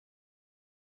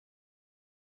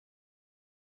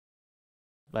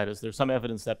That is, there's some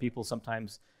evidence that people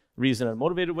sometimes reason in a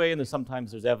motivated way, and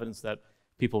there's evidence that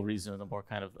people reason in a more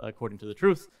kind of according to the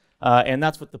truth. And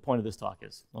that's what the point of this talk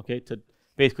is, okay? To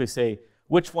basically say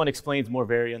which one explains more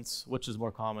variance, which is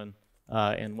more common,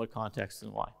 in what context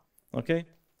and why, okay?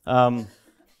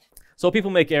 So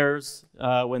people make errors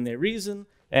when they reason,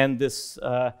 and this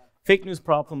fake news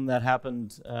problem that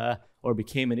happened or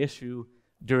became an issue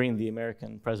during the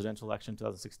American presidential election in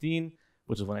 2016,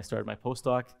 which is when I started my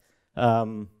postdoc,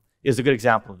 is a good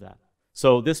example of that.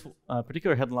 So this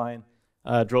particular headline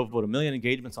drove about 1 million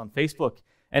engagements on Facebook,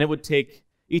 and it would take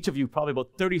each of you probably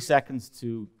about 30 seconds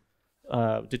to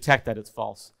detect that it's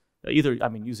false. Either, I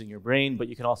mean, using your brain, but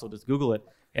you can also just Google it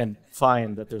and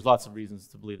find that there's lots of reasons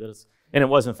to believe that it's, and it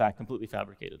was in fact completely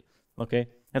fabricated, okay?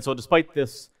 And so despite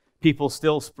this, people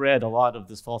still spread a lot of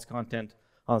this false content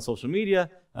on social media,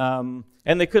 and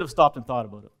they could have stopped and thought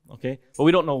about it, okay? But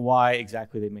we don't know why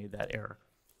exactly they made that error.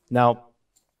 Now,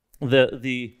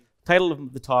 the title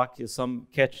of the talk is some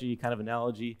catchy kind of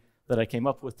analogy that I came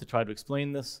up with to try to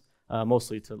explain this,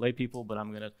 mostly to lay people, but I'm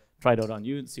going to try it out on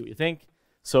you and see what you think.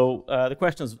 So the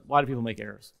question is, why do people make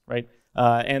errors, right?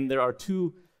 And there are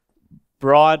two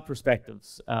broad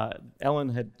perspectives. Ellen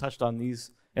had touched on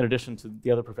these in addition to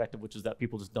the other perspective, which is that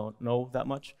people just don't know that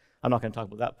much. I'm not going to talk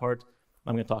about that part.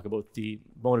 I'm going to talk about the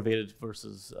motivated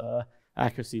versus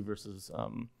accuracy versus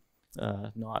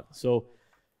not. So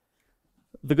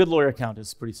the good lawyer account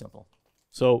is pretty simple.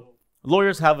 So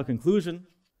lawyers have a conclusion,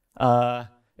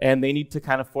 and they need to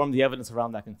kind of form the evidence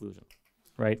around that conclusion,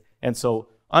 right? And so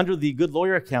under the good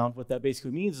lawyer account, what that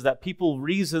basically means is that people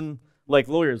reason like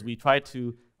lawyers. We try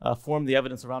to form the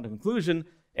evidence around a conclusion,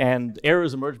 and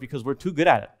errors emerge because we're too good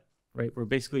at it, right? We're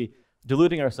basically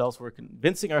deluding ourselves. We're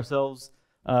convincing ourselves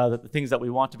that the things that we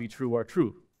want to be true are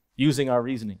true, using our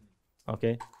reasoning,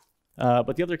 okay?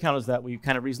 But the other account is that we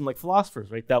kind of reason like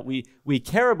philosophers, right? That we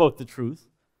care about the truth,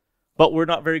 but we're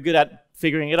not very good at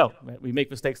figuring it out, right? We make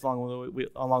mistakes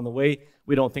along the way.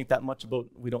 We don't think that much about,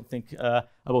 we don't think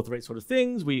about the right sort of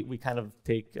things. We kind of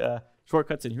take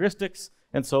shortcuts and heuristics,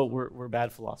 and so we're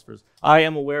bad philosophers. I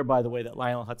am aware, by the way, that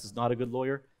Lionel Hutz is not a good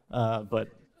lawyer, but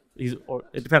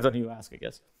it depends on who you ask, I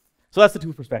guess. So that's the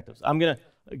two perspectives. I'm going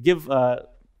to give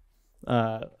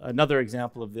another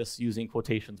example of this using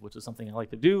quotations, which is something I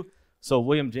like to do. So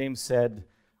William James said,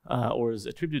 or is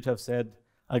attributed to have said,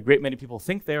 a great many people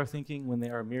think they are thinking when they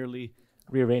are merely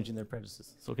rearranging their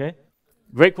prejudices, okay?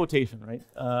 Great quotation,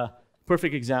 right?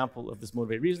 Perfect example of this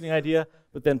motivated reasoning idea.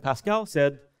 But then Pascal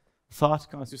said,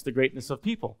 thought constitutes the greatness of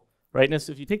people, right? And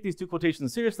so if you take these two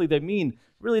quotations seriously, they mean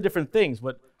really different things.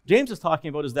 What James is talking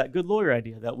about is that good lawyer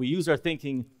idea, that we use our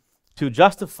thinking to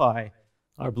justify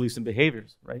our beliefs and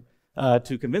behaviors, right?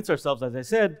 To convince ourselves, as I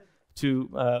said, to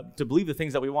believe the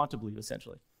things that we want to believe,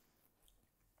 essentially.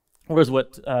 Whereas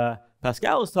what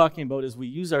Pascal is talking about is we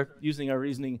using our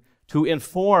reasoning to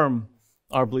inform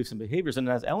our beliefs and behaviors. And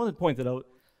as Ellen had pointed out,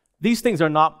 these things are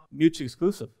not mutually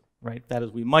exclusive, right? That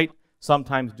is, we might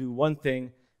sometimes do one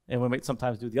thing and we might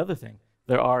sometimes do the other thing.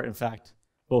 There are, in fact,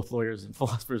 both lawyers and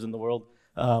philosophers in the world,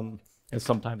 and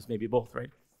sometimes maybe both,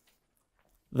 right?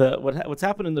 What's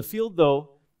happened in the field, though,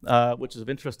 which is of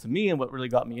interest to me and what really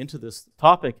got me into this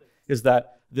topic, is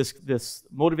that this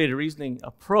motivated reasoning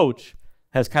approach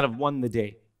has kind of won the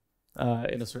day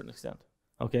in a certain extent,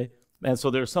 okay? And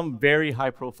so there are some very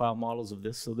high-profile models of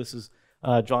this. So this is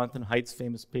Jonathan Haidt's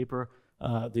famous paper,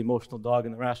 The Emotional Dog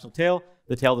and the Rational Tail.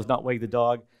 The tail does not wag the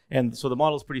dog. And so the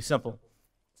model is pretty simple.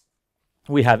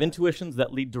 We have intuitions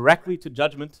that lead directly to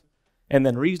judgment, and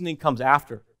then reasoning comes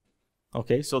after,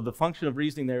 okay? So the function of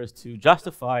reasoning there is to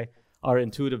justify our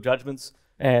intuitive judgments,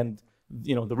 and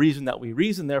the reason that we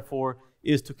reason, therefore,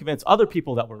 is to convince other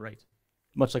people that we're right,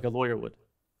 much like a lawyer would,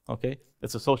 okay?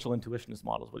 It's a social intuitionist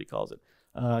model is what he calls it.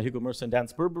 Hugo Mercer and Dan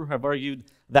Sperber have argued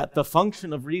that the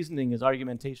function of reasoning is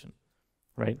argumentation,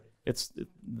 right?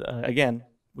 Again,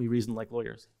 we reason like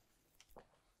lawyers.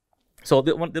 So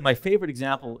my favorite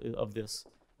example of this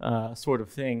sort of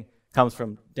thing comes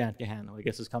from Dan Kahan, who I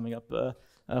guess is coming up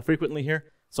frequently here.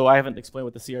 So I haven't explained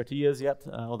what the CRT is yet,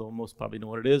 although most probably know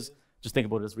what it is. Just think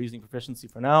about it as reasoning proficiency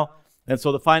for now. And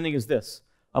so the finding is this.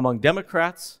 Among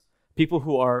Democrats, people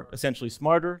who are essentially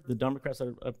smarter, the Democrats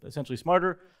that are essentially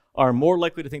smarter, are more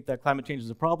likely to think that climate change is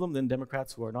a problem than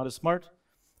Democrats who are not as smart.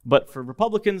 But for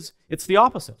Republicans, it's the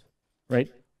opposite, right?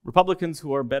 Republicans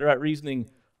who are better at reasoning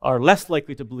are less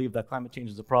likely to believe that climate change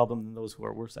is a problem than those who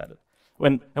are worse at it.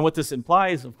 And what this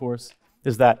implies, of course,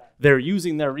 is that they're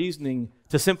using their reasoning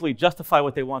to simply justify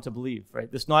what they want to believe, right?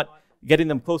 It's not getting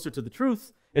them closer to the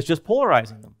truth, it's just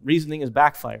polarizing them. Reasoning is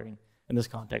backfiring in this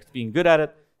context. Being good at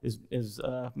it is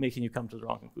making you come to the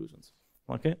wrong conclusions,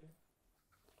 okay?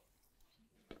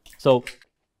 So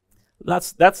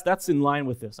that's in line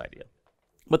with this idea.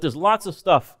 But there's lots of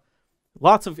stuff,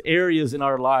 lots of areas in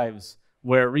our lives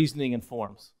where reasoning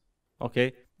informs,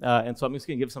 okay? And so I'm just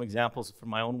going to give some examples from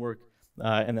my own work,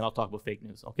 and then I'll talk about fake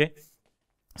news, okay?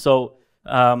 So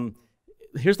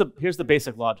here's the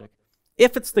basic logic.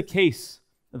 If it's the case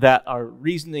that our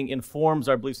reasoning informs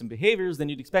our beliefs and behaviors, then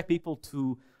you'd expect people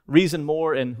to reason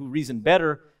more and who reason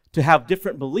better to have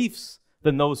different beliefs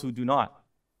than those who do not,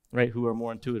 right? Who are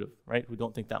more intuitive, right? Who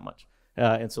don't think that much.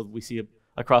 And so we see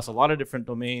across a lot of different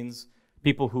domains,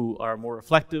 people who are more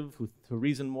reflective, who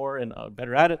reason more and are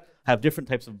better at it, have different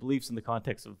types of beliefs in the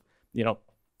context of,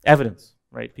 evidence,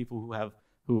 right? People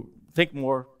who think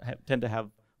more tend to have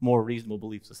more reasonable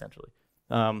beliefs, essentially.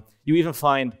 You even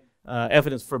find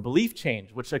evidence for belief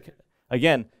change, which,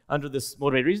 again, under this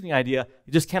motivated reasoning idea,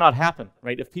 it just cannot happen,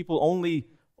 right? If people only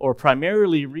or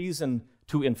primarily reason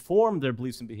to inform their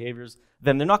beliefs and behaviors,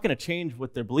 then they're not going to change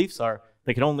what their beliefs are.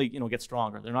 They can only, get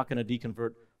stronger. They're not going to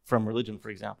deconvert from religion,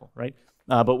 for example, right?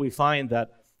 But we find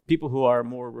that people who are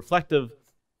more reflective,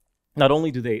 not only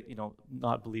do they,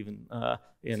 not believe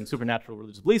in supernatural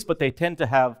religious beliefs, but they tend to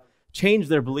have changed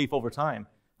their belief over time,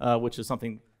 which is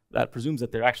something that presumes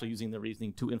that they're actually using their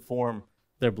reasoning to inform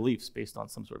their beliefs based on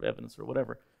some sort of evidence or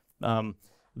whatever.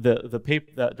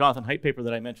 The Jonathan Haidt paper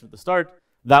that I mentioned at the start,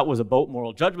 that was about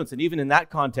moral judgments, and even in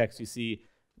that context, you see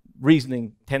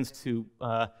reasoning tends to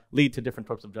lead to different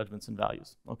types of judgments and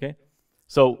values, okay?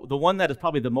 So the one that is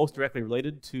probably the most directly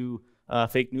related to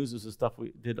fake news is the stuff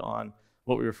we did on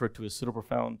what we refer to as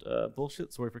pseudo-profound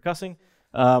bullshit, sorry for cussing.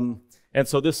 And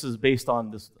so this is based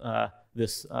on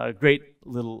this great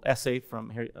little essay from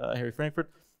Harry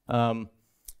Frankfurt,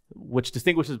 which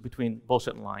distinguishes between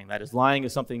bullshit and lying. That is, lying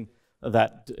is something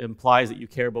that implies that you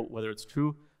care about whether it's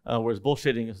true, whereas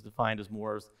bullshitting is defined as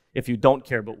more as if you don't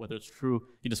care about whether it's true,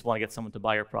 you just want to get someone to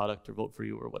buy your product or vote for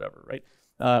you or whatever, right?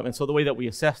 And so the way that we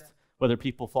assessed whether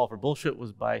people fall for bullshit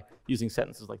was by using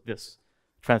sentences like this.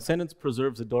 Transcendence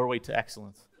preserves a doorway to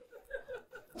excellence.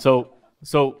 So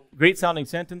great sounding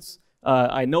sentence.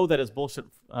 I know that is bullshit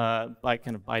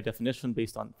by definition,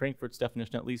 based on Frankfurt's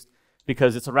definition at least,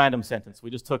 because it's a random sentence. We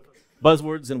just took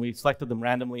buzzwords and we selected them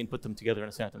randomly and put them together in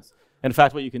a sentence. And in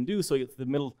fact, what you can do, so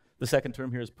the second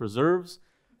term here is preserves.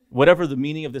 Whatever the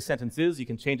meaning of this sentence is, you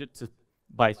can change it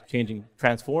by changing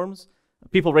transforms.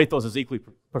 People rate those as equally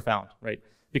profound, right?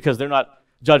 Because they're not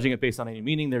judging it based on any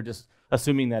meaning. They're just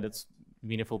assuming that it's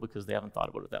meaningful because they haven't thought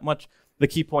about it that much. The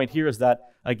key point here is that,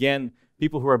 again,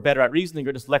 people who are better at reasoning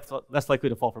are just less likely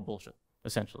to fall for bullshit,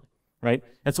 essentially, right?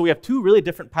 And so we have two really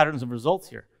different patterns of results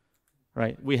here,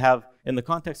 right? We have, in the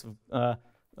context of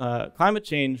climate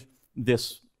change,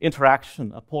 this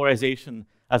interaction, a polarization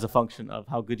as a function of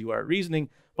how good you are at reasoning.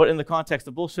 But in the context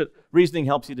of bullshit, reasoning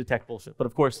helps you detect bullshit. But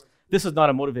of course, this is not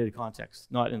a motivated context.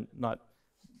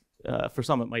 For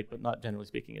some it might, but not generally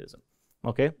speaking it isn't.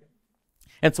 Okay?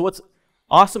 And so what's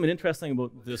awesome and interesting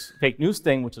about this fake news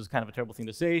thing, which is kind of a terrible thing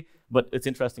to say, but it's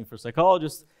interesting for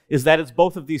psychologists, is that it's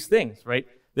both of these things, right?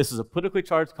 This is a politically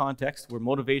charged context where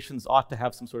motivations ought to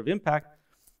have some sort of impact,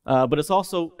 but it's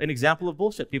also an example of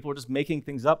bullshit. People are just making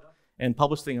things up and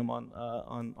publishing them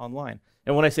online.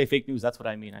 And when I say fake news, that's what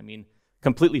I mean. I mean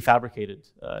completely fabricated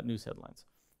news headlines.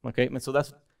 Okay, and so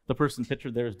that's the person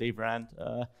pictured there is Dave Rand.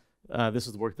 This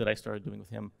is the work that I started doing with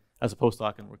him as a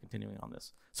postdoc, and we're continuing on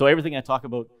this. So everything I talk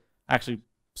about, actually,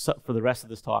 for the rest of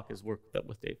this talk, is work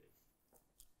with Dave.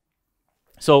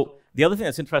 So the other thing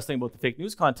that's interesting about the fake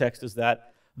news context is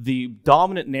that the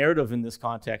dominant narrative in this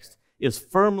context is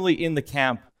firmly in the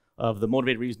camp of the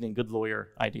motivated reasoning, good lawyer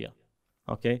idea.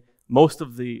 Okay, most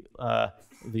of the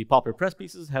popular press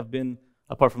pieces have been,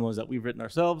 apart from the ones that we've written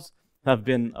ourselves, have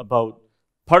been about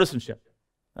partisanship.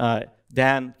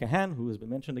 Dan Kahan, who has been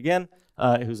mentioned again,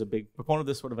 who's a big proponent of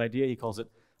this sort of idea, he calls it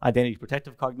identity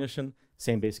protective cognition,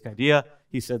 same basic idea.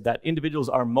 He said that individuals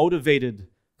are motivated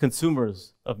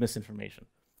consumers of misinformation,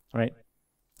 right?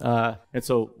 And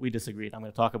so we disagreed. I'm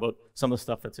going to talk about some of the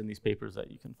stuff that's in these papers that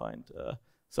you can find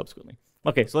subsequently.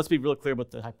 Okay, so let's be real clear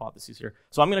about the hypotheses here.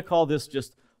 So I'm going to call this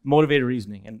just motivated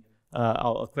reasoning, and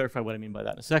I'll clarify what I mean by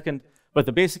that in a second. But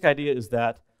the basic idea is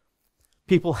that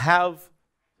people have,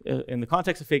 in the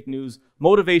context of fake news,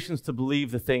 motivations to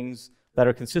believe the things that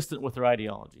are consistent with their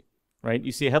ideology, right?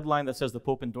 You see a headline that says the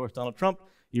Pope endorsed Donald Trump,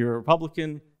 you're a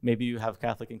Republican, maybe you have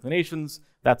Catholic inclinations,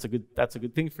 that's a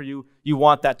good thing for you. You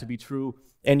want that to be true,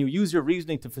 and you use your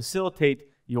reasoning to facilitate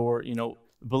your,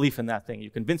 belief in that thing. You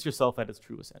convince yourself that it's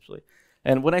true, essentially.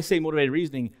 And when I say motivated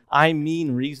reasoning, I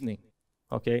mean reasoning,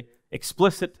 okay?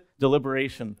 Explicit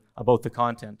deliberation about the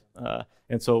content.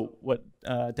 And so what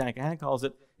Dan Kahan calls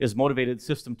it is motivated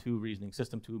system 2 reasoning,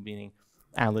 system 2 meaning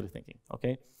analytic thinking,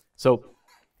 okay? So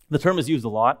the term is used a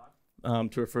lot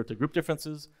to refer to group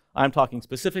differences. I'm talking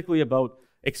specifically about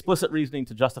explicit reasoning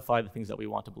to justify the things that we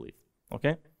want to believe,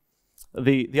 okay?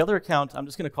 The other account, I'm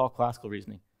just going to call classical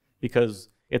reasoning because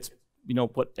it's,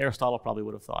 what Aristotle probably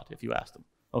would have thought if you asked him,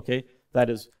 okay? That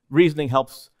is, reasoning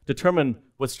helps determine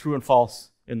what's true and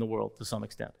false in the world to some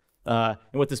extent. And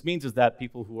what this means is that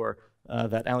people who are,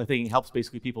 that analytic thinking helps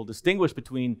basically people distinguish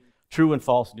between true and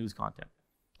false news content,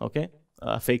 okay?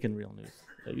 Fake and real news,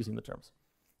 using the terms,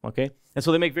 okay? And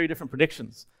so they make very different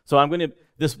predictions. So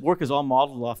this work is all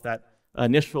modeled off that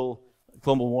initial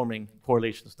global warming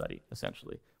correlation study,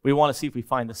 essentially. We want to see if we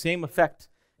find the same effect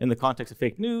in the context of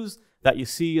fake news that you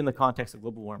see in the context of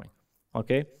global warming,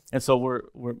 okay? And so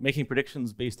we're making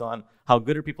predictions based on how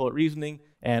good are people at reasoning,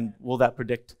 and will that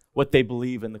predict what they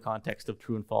believe in the context of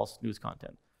true and false news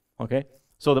content, okay?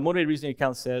 So the motivated reasoning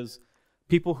account says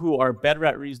people who are better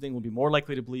at reasoning will be more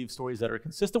likely to believe stories that are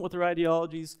consistent with their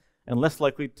ideologies and less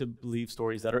likely to believe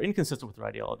stories that are inconsistent with their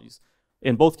ideologies.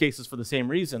 In both cases for the same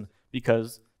reason,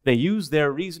 because they use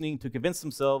their reasoning to convince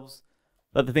themselves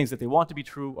that the things that they want to be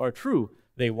true are true.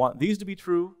 They want these to be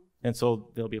true, and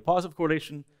so there'll be a positive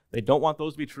correlation. They don't want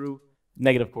those to be true,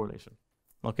 negative correlation,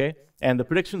 okay? And the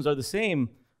predictions are the same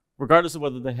regardless of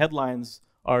whether the headlines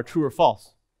are true or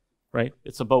false, right?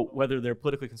 It's about whether they're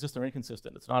politically consistent or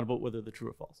inconsistent. It's not about whether they're true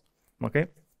or false, okay?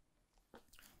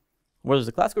 Whereas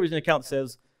the classical reasoning account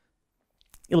says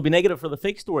it'll be negative for the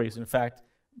fake stories. In fact,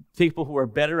 people who are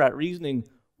better at reasoning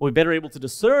will be better able to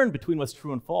discern between what's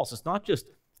true and false. It's not just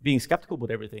being skeptical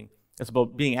about everything. It's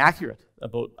about being accurate,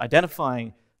 about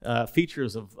identifying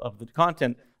features of the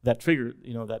content that trigger,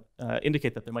 that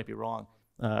indicate that they might be wrong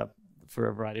for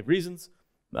a variety of reasons.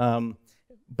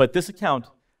 But this account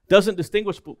doesn't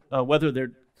distinguish whether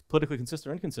they're politically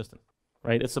consistent or inconsistent,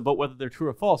 right? It's about whether they're true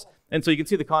or false. And so you can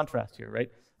see the contrast here,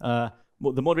 right? The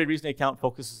motivated reasoning account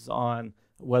focuses on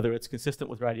whether it's consistent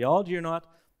with your ideology or not.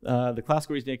 The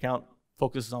classical reasoning account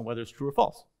focuses on whether it's true or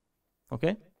false,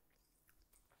 okay?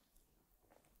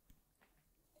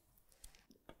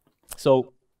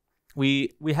 So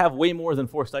we have way more than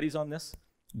 4 studies on this,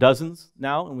 dozens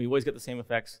now, and we always get the same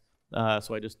effects.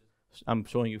 So I'm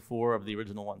showing you 4 of the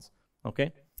original ones,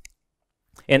 okay?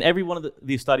 And every one of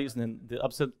these studies, and then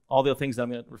all the other things that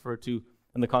I'm going to refer to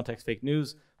in the context of fake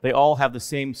news, they all have the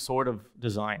same sort of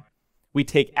design. We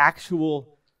take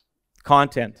actual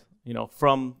content,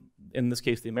 from, in this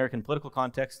case, the American political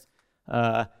context,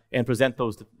 and present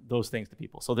those things to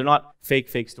people. So they're not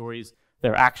fake stories.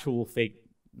 They're actual fake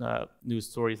news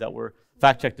stories that were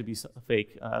fact-checked to be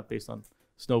fake based on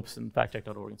Snopes and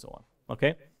factcheck.org and so on,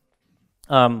 okay?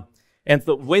 And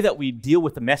the way that we deal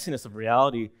with the messiness of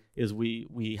reality is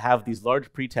we have these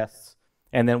large pre-tests,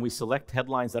 and then we select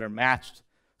headlines that are matched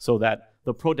so that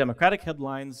the pro-democratic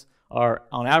headlines are,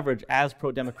 on average, as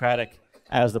pro-democratic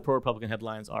as the pro-Republican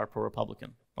headlines are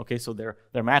pro-Republican, okay? So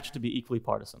they're matched to be equally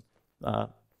partisan.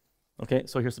 Okay,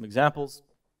 so here's some examples.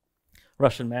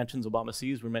 Russian mansions Obama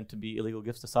sees were meant to be illegal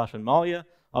gifts to Sasha and Malia.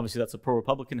 Obviously, that's a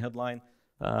pro-Republican headline.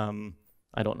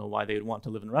 I don't know why they would want to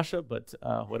live in Russia, but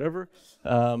whatever.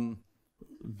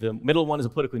 The middle one is a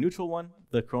politically neutral one.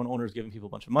 The Corona owner is giving people a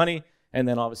bunch of money. And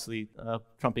then, obviously,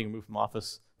 Trump being removed from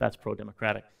office, that's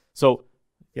pro-democratic. So,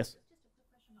 yes? Just a quick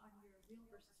question on your real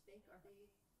versus fake.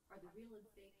 Are the real and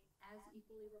fake as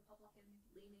equally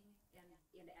Republican-leaning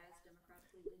and as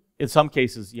democratically-leaning? In some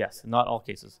cases, yes. Not all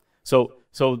cases.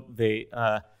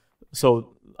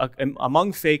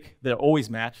 Among fake, they're always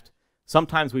matched.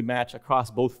 Sometimes we match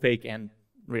across both fake and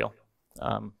real.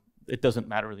 It doesn't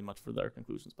matter really much for their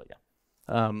conclusions, but yeah.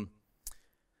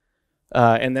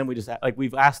 And then we just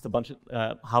we've asked a bunch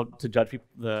of how to judge people,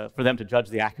 for them to judge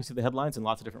the accuracy of the headlines in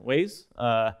lots of different ways,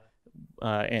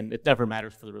 and it never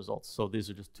matters for the results. So these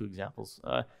are just 2 examples.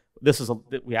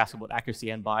 We asked about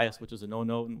accuracy and bias, which is a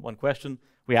no-no in one question.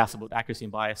 We asked about accuracy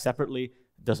and bias separately.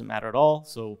 It doesn't matter at all.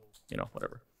 So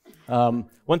whatever.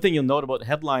 One thing you'll note about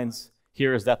headlines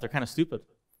here is that they're kind of stupid,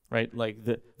 right? Like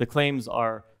the claims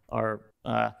are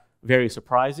very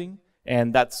surprising,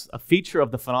 and that's a feature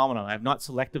of the phenomenon. I have not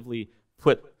selectively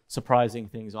put surprising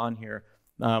things on here.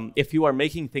 If you are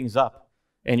making things up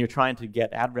and you're trying to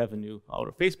get ad revenue out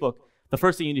of Facebook, the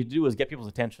first thing you need to do is get people's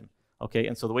attention, okay?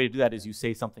 And so the way to do that is you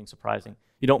say something surprising.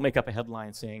 You don't make up a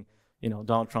headline saying,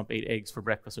 Donald Trump ate eggs for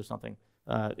breakfast or something.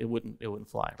 It wouldn't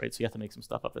fly, right? So you have to make some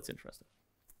stuff up that's interesting.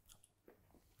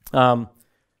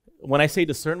 When I say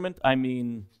discernment, I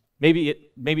mean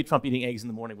maybe Trump eating eggs in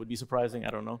the morning would be surprising.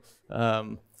 I don't know.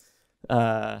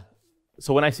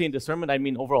 So when I say discernment, I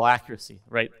mean overall accuracy,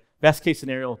 right? Best case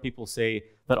scenario, people say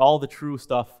that all the true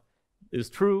stuff is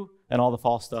true and all the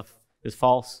false stuff is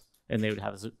false, and they would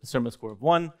have a discernment score of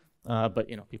 1. but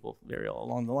people vary all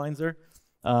along the lines there.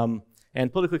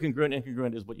 And politically congruent,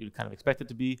 incongruent is what you'd kind of expect it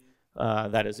to be.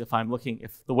 That is, if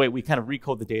the way we kind of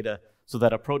recode the data so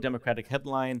that a pro-democratic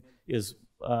headline is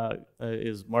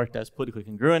marked as politically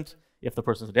congruent if the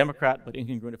person's a Democrat, but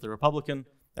incongruent if they're Republican,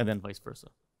 and then vice versa,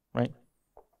 right?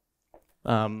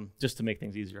 Just to make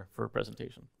things easier for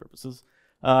presentation purposes.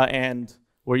 And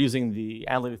we're using the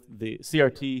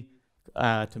CRT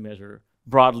to measure,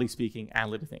 broadly speaking,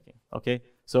 analytic thinking, okay?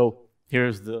 So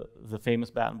here's the famous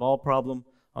bat and ball problem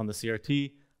on the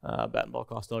CRT. Bat and ball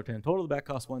cost $1.10 total, the bat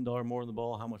costs $1 more than the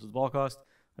ball. How much does the ball cost?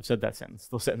 I've said that sentence,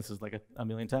 those sentences like a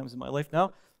million times in my life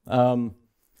now.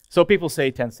 So people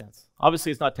say 10 cents.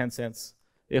 Obviously, it's not 10 cents.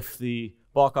 If the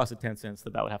ball costed 10 cents, the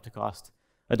bat would have to cost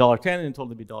 $1.10, and in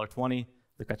total it'd be $1.20.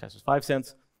 The correct answer is 5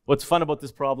 cents. What's fun about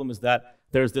this problem is that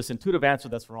there's this intuitive answer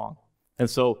that's wrong. And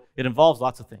so it involves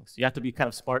lots of things. You have to be kind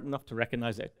of smart enough to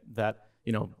recognize that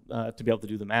to be able to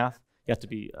do the math. You have to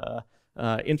be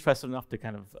interested enough to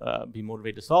kind of be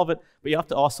motivated to solve it. But you have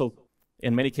to also,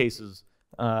 in many cases,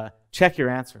 check your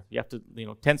answer. You have to,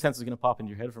 10 cents is going to pop into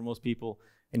your head for most people,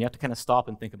 and you have to kind of stop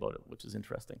and think about it, which is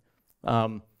interesting.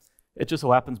 It just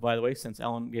so happens, by the way, since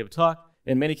Ellen gave a talk,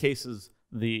 in many cases,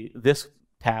 this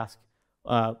task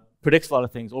predicts a lot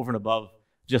of things over and above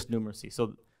just numeracy.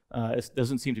 So it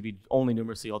doesn't seem to be only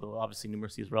numeracy, although obviously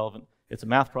numeracy is relevant. It's a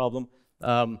math problem.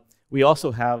 We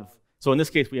also have, so in this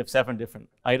case, we have 7 different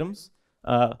items.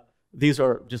 These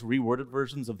are just reworded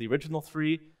versions of the original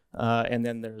 3, and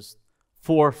then there's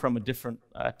 4 from a different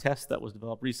test that was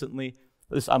developed recently.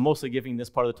 I'm mostly giving this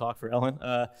part of the talk for Ellen,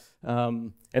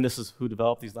 and this is who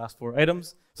developed these last 4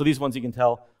 items. So these ones you can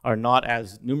tell are not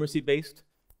as numeracy based.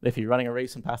 If you're running a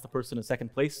race and pass the person in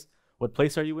second place, what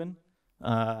place are you in?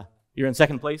 You're in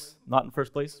second place, not in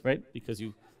first place, right? Because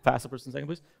you passed the person in second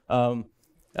place.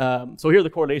 So here are the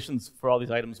correlations for all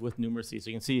these items with numeracy. So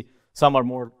you can see some are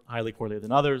more highly correlated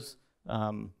than others.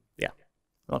 Yeah,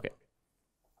 okay.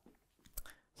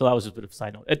 So that was just a bit of a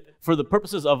side note. For the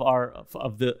purposes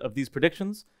of these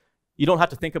predictions, you don't have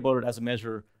to think about it as a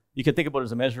measure. You can think about it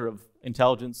as a measure of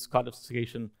intelligence, cognitive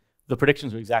sophistication. The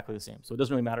predictions are exactly the same, so it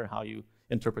doesn't really matter how you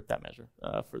interpret that measure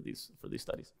for these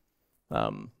studies.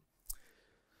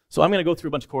 So I'm going to go through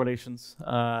a bunch of correlations,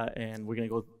 and we're going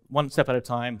to go one step at a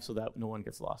time so that no one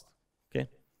gets lost. Okay.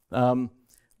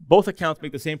 Both accounts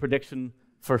make the same prediction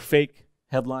for fake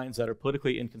headlines that are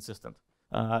politically inconsistent,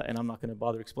 and I'm not going to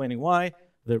bother explaining why.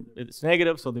 It's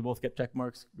negative, so they both get check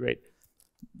marks. Great.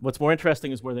 What's more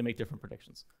interesting is where they make different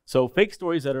predictions. So fake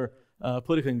stories that are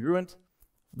politically congruent,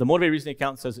 the motivated reasoning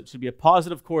account says it should be a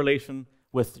positive correlation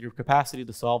with your capacity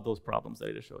to solve those problems that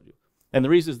I just showed you. And the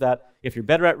reason is that if you're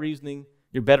better at reasoning,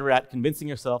 you're better at convincing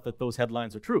yourself that those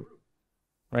headlines are true,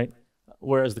 right?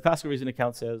 Whereas the classical reasoning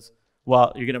account says,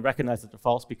 well, you're going to recognize that they're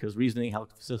false because reasoning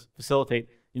helps facilitate,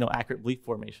 accurate belief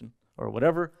formation or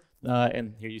whatever.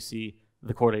 And here you see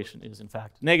the correlation is in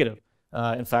fact negative.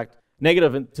 In fact,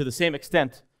 negative to the same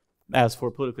extent as for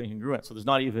politically incongruent. So there's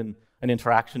not even an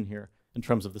interaction here in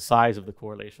terms of the size of the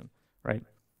correlation, right?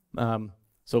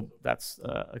 So that's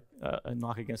a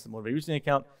knock against the motivated reasoning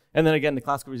account. And then again, the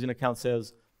classical reasoning account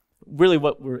says, really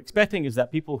what we're expecting is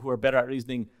that people who are better at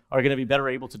reasoning are going to be better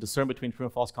able to discern between true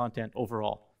and false content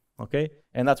overall, okay?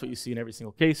 And that's what you see in every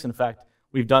single case. In fact,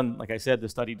 we've done, like I said, the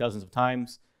study dozens of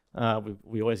times.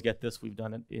 We always get this. We've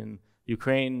done it in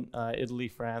Ukraine, Italy,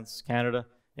 France, Canada,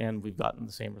 and we've gotten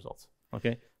the same results,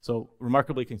 okay? So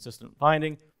remarkably consistent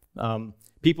finding.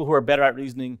 People who are better at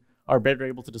reasoning are better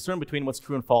able to discern between what's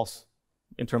true and false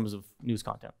in terms of news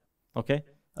content, okay?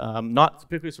 Not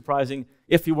particularly surprising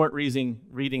if you weren't reading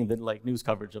the news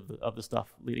coverage of the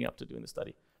stuff leading up to doing the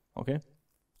study, okay?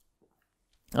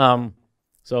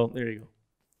 So there you go.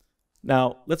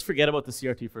 Now let's forget about the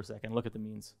CRT for a second. Look at the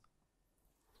means.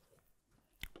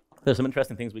 There's some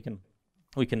interesting things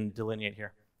we can delineate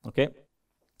here, okay?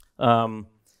 So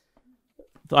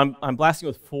I'm blasting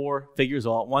with 4 figures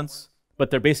all at once, but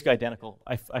they're basically identical.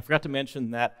 I forgot to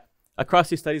mention that across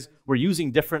these studies, we're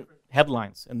using different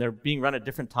headlines, and they're being run at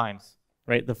different times,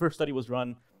 right? The first study was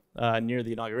run near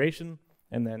the inauguration,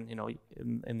 and then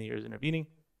in the years intervening.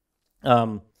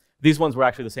 These ones were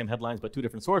actually the same headlines, but 2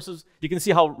 different sources. You can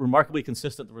see how remarkably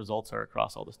consistent the results are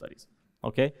across all the studies,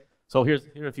 okay? So here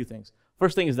are a few things.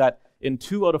 First thing is that in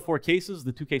 2 out of 4 cases,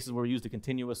 the 2 cases where we used a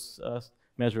continuous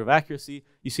measure of accuracy,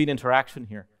 you see an interaction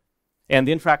here. And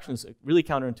the interaction is really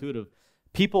counterintuitive.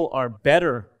 People are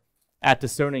better at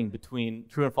discerning between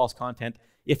true and false content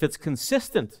if it's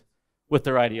consistent with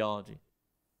their ideology,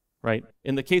 right?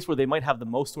 In the case where they might have the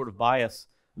most sort of bias,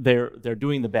 they're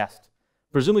doing the best,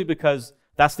 presumably because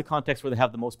that's the context where they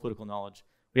have the most political knowledge.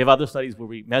 We have other studies where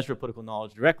we measure political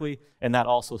knowledge directly, and that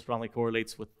also strongly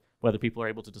correlates with whether people are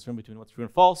able to discern between what's true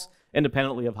and false,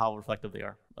 independently of how reflective they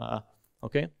are.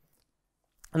 Okay?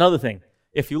 Another thing,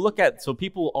 if you look at, so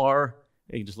people are,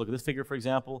 you can just look at this figure, for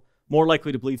example, more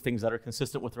likely to believe things that are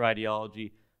consistent with their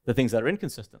ideology than things that are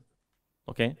inconsistent.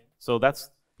 Okay? So that's,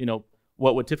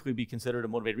 what would typically be considered a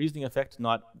motivated reasoning effect,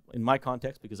 not in my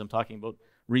context, because I'm talking about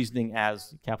reasoning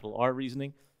as capital R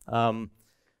reasoning.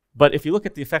 But if you look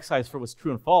at the effect size for what's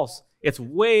true and false, it's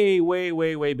way, way,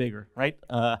 way, way bigger, right?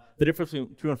 The difference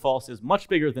between true and false is much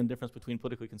bigger than the difference between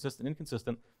politically consistent and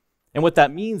inconsistent. And what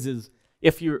that means is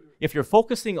if you're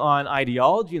focusing on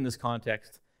ideology in this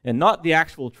context and not the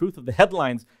actual truth of the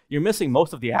headlines, you're missing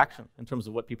most of the action in terms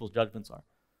of what people's judgments are,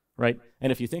 right?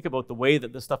 And if you think about the way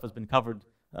that this stuff has been covered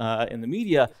in the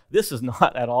media, this is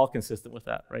not at all consistent with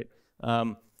that, right?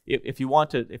 If you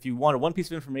wanted one piece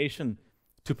of information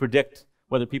to predict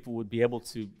whether people would be able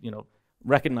to,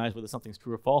 recognize whether something's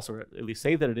true or false, or at least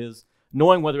say that it is,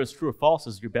 knowing whether it's true or false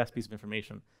is your best piece of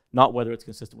information, not whether it's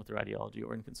consistent with their ideology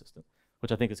or inconsistent,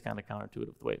 which I think is kind of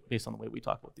counterintuitive based on the way we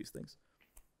talk about these things.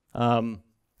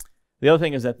 The other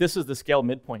thing is that this is the scale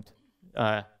midpoint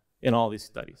in all these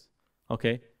studies,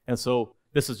 okay? And so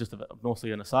this is just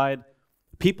mostly an aside.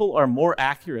 People are more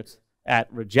accurate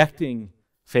at rejecting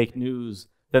fake news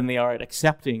than they are at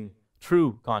accepting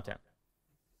true content,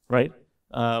 right?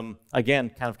 Again,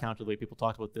 kind of counter the way people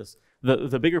talk about this.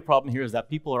 The bigger problem here is that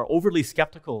people are overly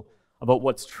skeptical about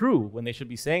what's true when they should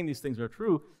be saying these things are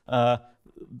true.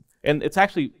 And it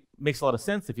actually makes a lot of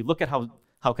sense. If you look at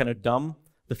how kind of dumb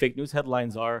the fake news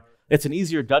headlines are, it's an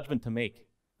easier judgment to make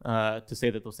to say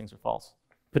that those things are false,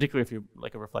 particularly if you're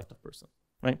like a reflective person,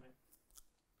 right?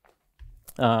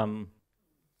 All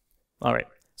right.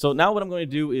 So now what I'm going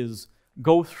to do is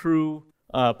go through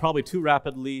probably too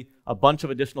rapidly a bunch of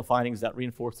additional findings that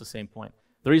reinforce the same point.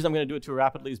 The reason I'm going to do it too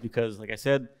rapidly is because, like I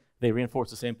said, they reinforce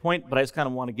the same point, but I just kind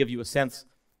of want to give you a sense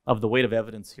of the weight of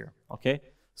evidence here, okay?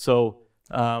 So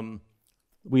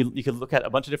you could look at a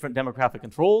bunch of different demographic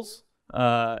controls,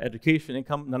 education,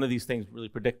 income. None of these things really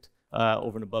predict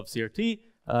over and above CRT.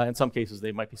 In some cases,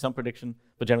 they might be some prediction,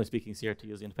 but generally speaking,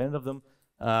 CRT is independent of them.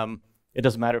 It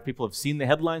doesn't matter if people have seen the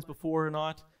headlines before or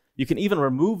not. You can even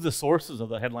remove the sources of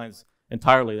the headlines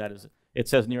entirely. That is, it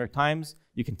says New York Times.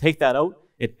 You can take that out.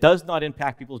 It does not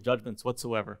impact people's judgments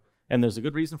whatsoever. And there's a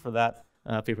good reason for that.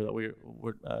 Paper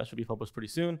that should be published pretty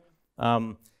soon.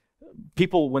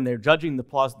 People, when they're judging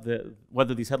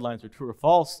whether these headlines are true or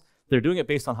false, they're doing it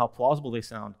based on how plausible they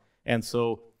sound. And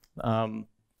so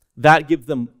that gives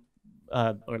them,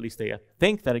 or at least they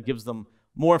think that it gives them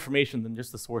more information than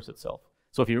just the source itself.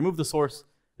 So if you remove the source,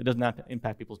 it doesn't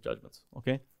impact people's judgments,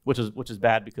 okay? Which is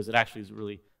bad because it actually is a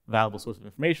really valuable source of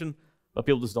information, but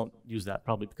people just don't use that,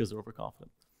 probably because they're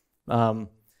overconfident.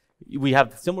 We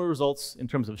have similar results in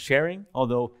terms of sharing,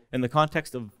 although in the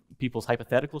context of people's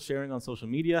hypothetical sharing on social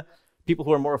media, people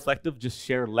who are more reflective just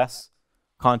share less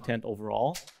content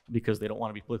overall because they don't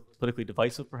want to be politically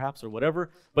divisive, perhaps, or whatever,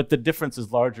 but the difference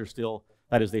is larger still.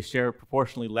 That is, they share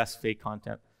proportionally less fake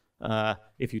content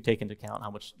if you take into account how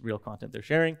much real content they're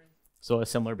sharing. So a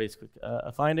similar basic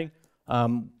finding.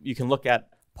 You can look at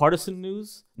partisan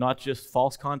news, not just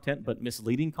false content, but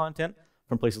misleading content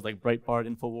from places like Breitbart,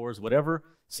 InfoWars, whatever.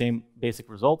 Same basic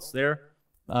results there.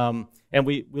 And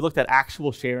we looked at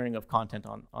actual sharing of content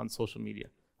on social media,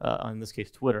 in this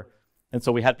case, Twitter. And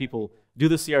so we had people do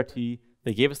the CRT,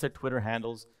 they gave us their Twitter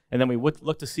handles, and then we would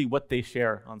look to see what they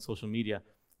share on social media.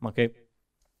 Okay.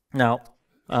 Now,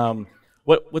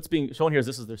 what's being shown here is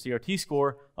this is their CRT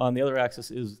score. On the other axis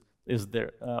is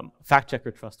their fact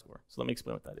checker trust score. So let me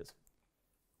explain what that is.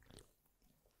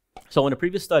 So in a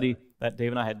previous study that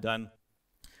Dave and I had done,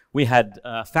 we had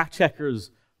fact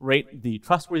checkers rate the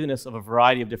trustworthiness of a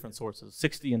variety of different sources,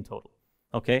 60 in total,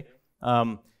 okay?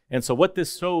 And so what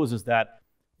this shows is that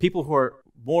people who are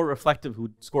more reflective, who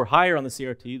score higher on the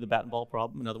CRT, the bat and ball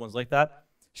problem, and other ones like that,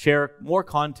 share more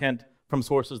content from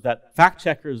sources that fact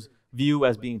checkers view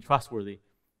as being trustworthy,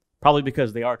 probably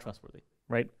because they are trustworthy,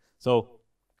 right? So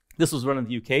this was run in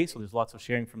the UK, so there's lots of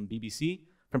sharing from BBC,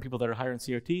 from people that are higher in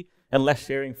CRT, and less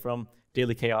sharing from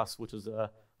Daily Chaos, which is a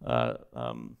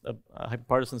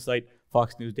hyperpartisan site,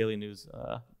 Fox News, Daily News,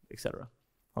 etc.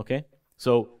 Okay?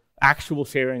 So actual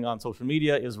sharing on social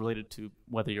media is related to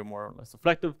whether you're more or less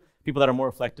reflective. People that are more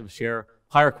reflective share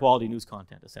higher quality news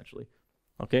content, essentially.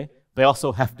 Okay? They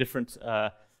also have different,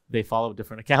 they follow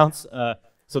different accounts.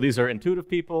 So these are intuitive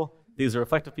people. These are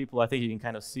reflective people. I think you can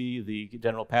kind of see the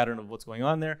general pattern of what's going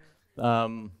on there.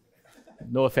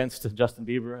 No offense to Justin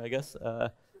Bieber, I guess,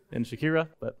 and Shakira,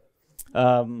 but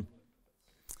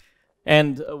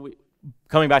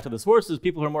coming back to the sources,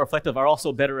 people who are more reflective are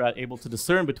also better at able to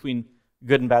discern between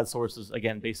good and bad sources,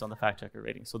 again, based on the fact checker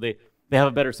rating. So they have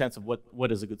a better sense of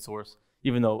what is a good source,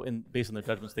 even though based on their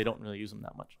judgments, they don't really use them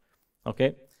that much.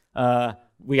 Okay?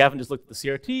 We haven't just looked at the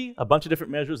CRT. A bunch of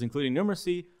different measures, including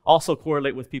numeracy, also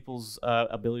correlate with people's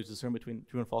ability to discern between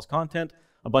true and false content.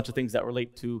 A bunch of things that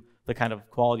relate to the kind of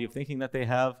quality of thinking that they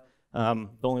have. The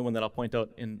only one that I'll point out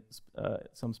in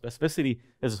some specificity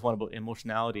is this one about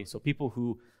emotionality. So people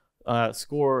who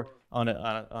score on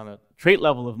a trait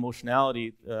level of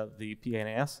emotionality, the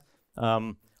PNAS,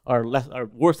 are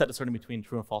worse at discerning between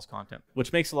true and false content,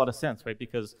 which makes a lot of sense, right?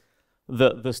 Because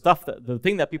the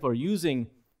thing that people are using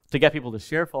to get people to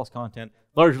share false content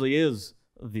largely is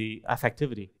the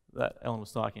affectivity that Ellen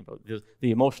was talking about,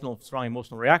 the strong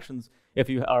emotional reactions. If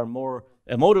you are more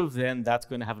emotive, then that's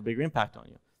going to have a bigger impact on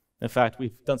you. In fact,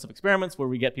 we've done some experiments where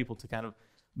we get people to kind of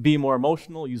be more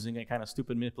emotional using a kind of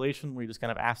stupid manipulation where you just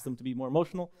kind of ask them to be more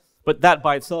emotional. But that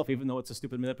by itself, even though it's a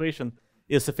stupid manipulation,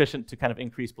 is sufficient to kind of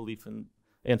increase belief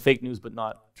in fake news but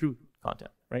not true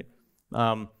content, right?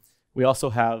 We also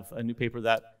have a new paper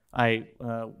that I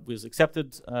was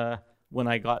accepted when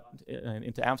I got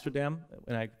into Amsterdam,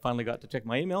 and I finally got to check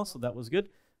my email, so that was good,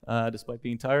 despite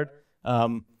being tired.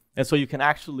 And so you can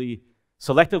actually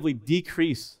selectively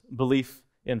decrease belief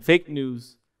in fake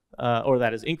news, or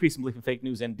that is, increase belief in fake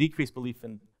news and decrease belief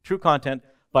in true content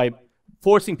by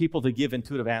forcing people to give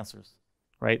intuitive answers,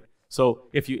 right? So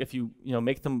if you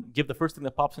make them give the first thing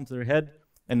that pops into their head,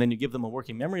 and then you give them a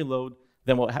working memory load,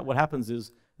 then what happens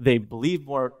is they believe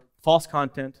more false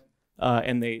content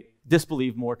and they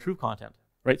disbelieve more true content,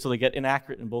 right? So they get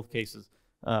inaccurate in both cases,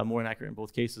 more inaccurate in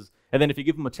both cases. And then if you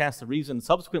give them a chance to reason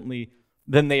subsequently,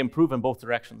 then they improve in both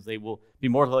directions. They will be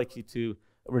more likely to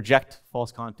reject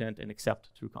false content and accept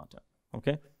true content,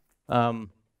 okay?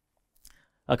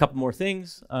 A couple more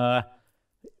things.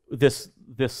 This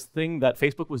thing that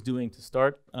Facebook was doing to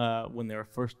start when they were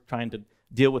first trying to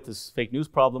deal with this fake news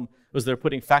problem was they're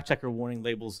putting fact checker warning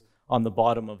labels on the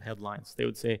bottom of headlines. They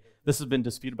would say, this has been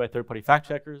disputed by third-party fact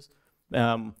checkers.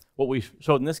 What we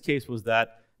showed in this case was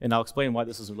that, and I'll explain why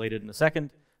this is related in a second,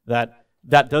 that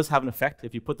does have an effect.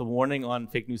 If you put the warning on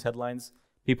fake news headlines,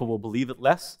 people will believe it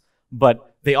less,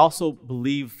 but they also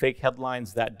believe fake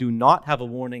headlines that do not have a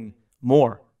warning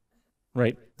more,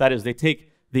 right? That is, they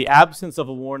take the absence of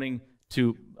a warning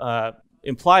to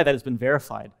imply that it's been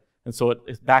verified, and so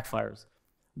it backfires.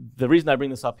 The reason I bring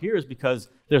this up here is because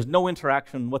there's no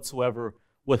interaction whatsoever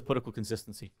with political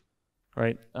consistency,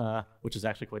 right? Which is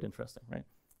actually quite interesting,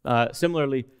 right?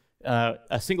 Similarly,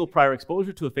 a single prior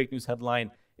exposure to a fake news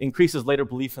headline increases later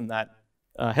belief in that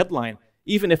headline,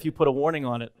 even if you put a warning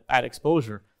on it at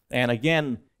exposure. And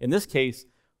again, in this case,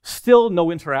 still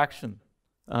no interaction.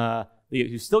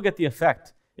 You still get the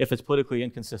effect if it's politically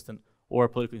inconsistent or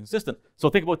politically consistent. So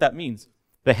think about what that means.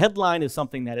 The headline is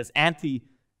something that is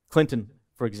anti-Clinton,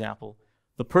 for example.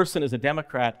 The person is a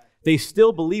Democrat. They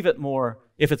still believe it more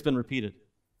if it's been repeated,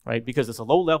 right? Because it's a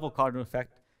low-level cognitive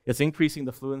effect. It's increasing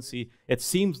the fluency. It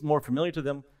seems more familiar to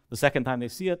them the second time they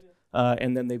see it,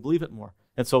 and then they believe it more.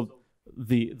 And so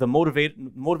the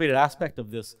motivated aspect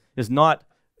of this is not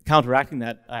counteracting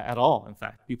that at all. In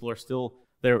fact, people are still,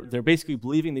 they're basically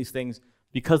believing these things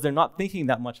because they're not thinking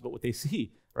that much about what they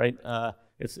see, right?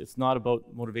 It's not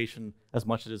about motivation as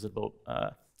much as it is about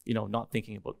not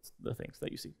thinking about the things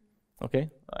that you see. Okay,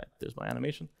 there's my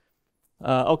animation.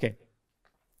 Okay,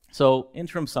 so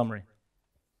interim summary.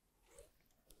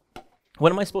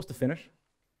 When am I supposed to finish?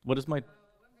 What is my?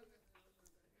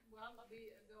 Well, we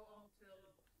go on till,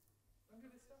 when do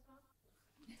we start now?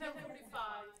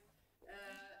 10:45.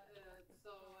 So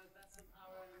that's an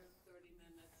hour and 30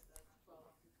 minutes at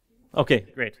 12:15. Okay,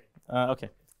 great. Okay,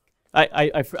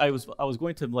 I was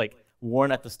going to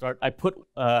warn at the start. I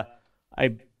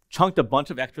chunked a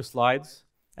bunch of extra slides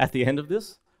at the end of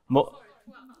this.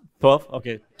 12?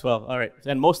 Okay, 12. All right.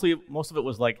 And most of it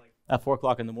was at 4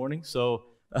 o'clock in the morning. So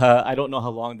I don't know how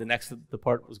long the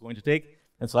part was going to take.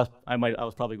 And so I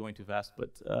was probably going too fast, but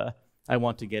I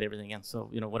want to get everything in. So,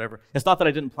 whatever. It's not that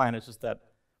I didn't plan. It's just that,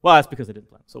 well, that's because I didn't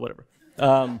plan. So whatever.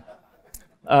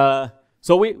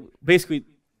 So we basically,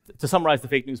 to summarize the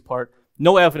fake news part,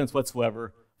 no evidence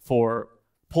whatsoever for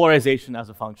polarization as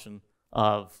a function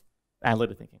of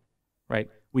analytic thinking, right?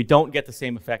 We don't get the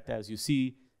same effect as you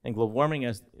see in global warming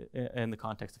as in the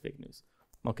context of fake news,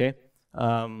 okay?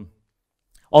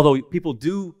 Although people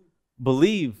do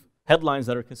believe headlines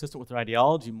that are consistent with their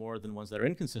ideology more than ones that are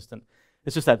inconsistent,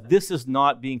 it's just that this is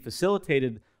not being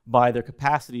facilitated by their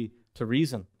capacity to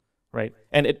reason, right?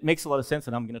 And it makes a lot of sense,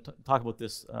 and I'm going to talk about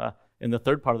this in the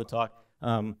third part of the talk.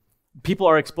 People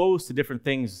are exposed to different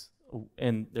things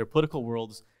in their political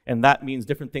worlds, and that means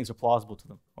different things are plausible to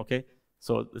them, okay?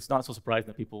 So it's not so surprising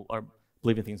that people are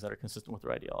believing things that are consistent with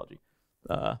their ideology.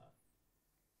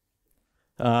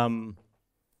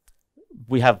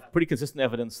 We have pretty consistent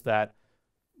evidence that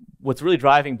what's really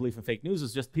driving belief in fake news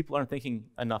is just people aren't thinking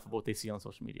enough about what they see on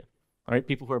social media. All right,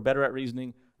 people who are better at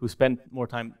reasoning, who spend more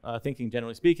time thinking,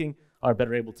 generally speaking, are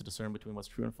better able to discern between what's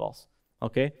true and false.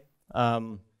 Okay,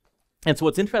 and so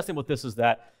what's interesting about this is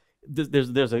that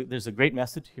there's a great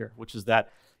message here, which is that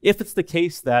if it's the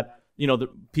case that the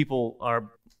people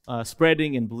are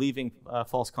spreading and believing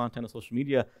false content on social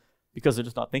media because they're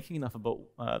just not thinking enough about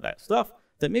that stuff,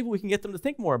 then maybe we can get them to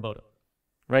think more about it,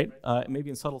 right?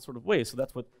 Maybe in subtle sort of ways. So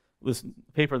that's what this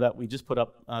paper that we just put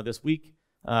up this week.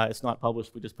 It's not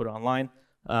published, we just put it online.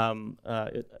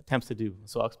 It attempts to do.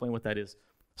 So I'll explain what that is.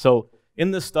 So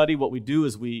in this study, what we do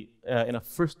is we, in a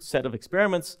first set of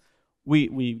experiments,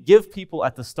 we give people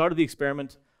at the start of the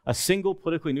experiment a single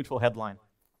politically neutral headline,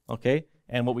 okay?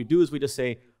 And what we do is we just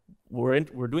say,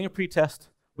 we're doing a pretest.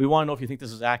 We want to know if you think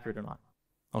this is accurate or not,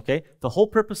 okay? The whole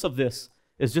purpose of this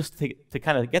is just to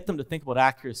kind of get them to think about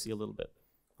accuracy a little bit,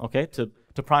 okay? To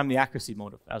prime the accuracy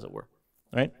motive, as it were,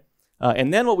 right?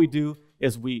 And then what we do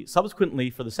is we subsequently,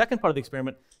 for the second part of the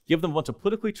experiment, give them a bunch of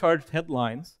politically charged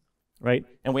headlines, right?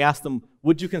 And we ask them,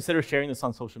 would you consider sharing this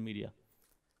on social media,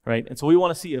 right? And so we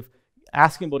want to see if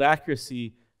asking about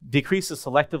accuracy decreases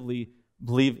selectively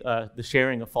the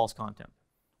sharing of false content,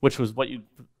 which was what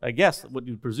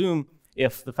you'd presume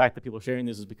if the fact that people are sharing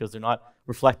this is because they're not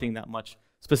reflecting that much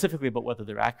specifically about whether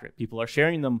they're accurate. People are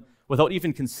sharing them without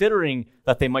even considering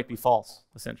that they might be false,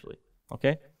 essentially,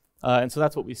 okay? And so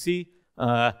that's what we see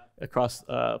across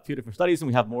a few different studies, and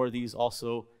we have more of these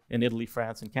also in Italy,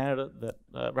 France, and Canada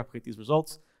that replicate these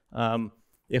results.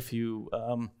 If you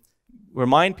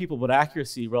remind people about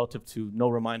accuracy relative to no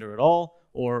reminder at all,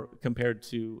 or compared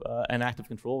to an active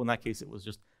control, in that case it was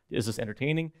just, is this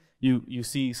entertaining? You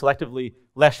see selectively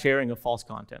less sharing of false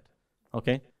content,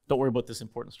 okay? Don't worry about this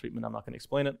importance treatment, I'm not going to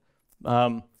explain it.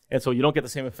 And so you don't get the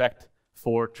same effect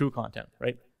for true content,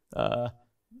 right?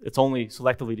 It's only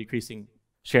selectively decreasing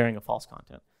sharing of false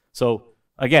content. So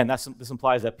again, this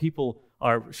implies that people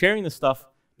are sharing this stuff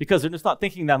because they're just not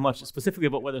thinking that much specifically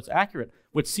about whether it's accurate,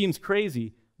 which seems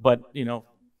crazy, but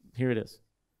here it is.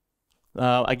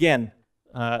 Again,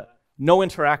 no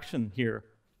interaction here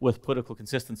with political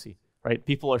consistency, right?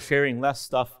 People are sharing less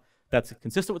stuff that's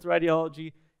consistent with their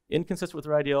ideology, inconsistent with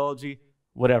their ideology,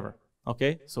 whatever,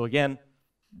 okay? So again,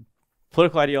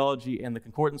 political ideology and the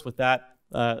concordance with that,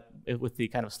 with the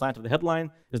kind of slant of the headline,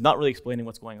 is not really explaining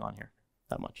what's going on here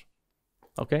that much,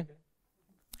 okay?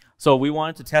 So we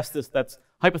wanted to test this. That's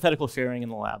hypothetical sharing in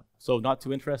the lab, so not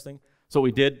too interesting. So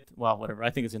we did, well, whatever, I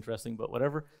think it's interesting, but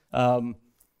whatever.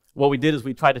 What we did is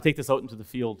we tried to take this out into the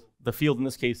field. The field in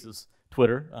this case is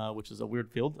Twitter, which is a weird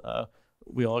field.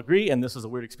 We all agree, and this is a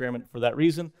weird experiment for that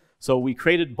reason. So we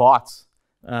created bots,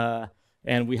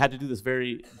 and we had to do this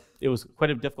it was quite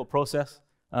a difficult process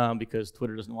because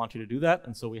Twitter doesn't want you to do that,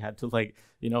 and so we had to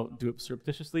do it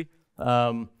surreptitiously.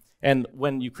 And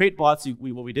when you create bots,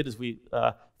 what we did is we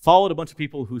followed a bunch of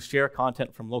people who share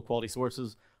content from low-quality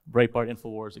sources, Breitbart,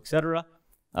 InfoWars, etc.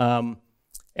 And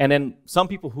then some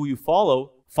people who you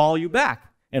follow you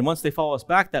back. And once they follow us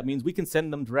back, that means we can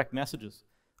send them direct messages,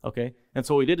 okay? And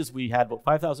so what we did is we had about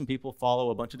 5,000 people follow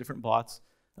a bunch of different bots,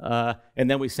 and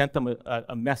then we sent them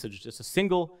a message, just a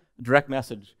single direct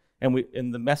message. And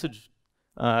in the message,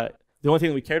 the only thing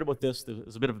that we cared about this,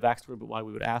 there's a bit of a backstory about why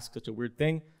we would ask such a weird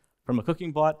thing from a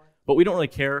cooking bot, but we don't really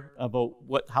care about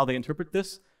how they interpret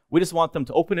this. We just want them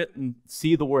to open it and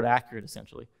see the word accurate,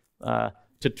 essentially,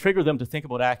 to trigger them to think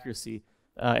about accuracy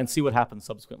and see what happens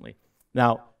subsequently.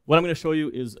 Now, what I'm going to show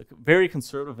you is a very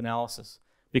conservative analysis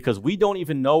because we don't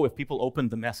even know if people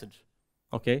opened the message,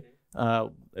 okay?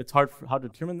 It's hard to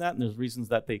determine that, and there's reasons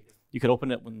that you could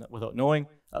open it without knowing,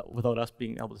 without us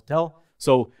being able to tell.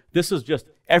 So this is just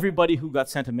everybody who got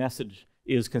sent a message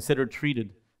is considered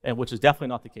treated, and which is definitely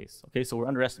not the case, okay? So we're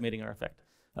underestimating our effect,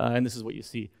 and this is what you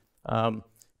see.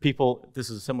 This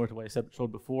is similar to what I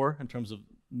showed before in terms of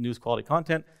news quality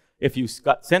content. If you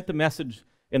got sent the message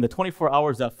in the 24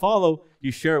 hours that follow, you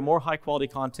share more high-quality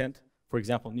content, for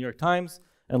example, New York Times,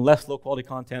 and less low-quality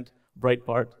content,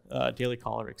 Breitbart, Daily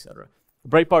Caller, etc.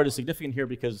 Breitbart is significant here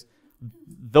because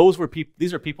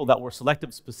these are people that were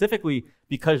selected specifically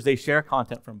because they share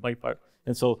content from Breitbart,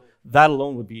 and so that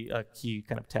alone would be a key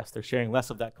kind of test. They're sharing less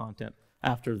of that content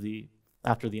after the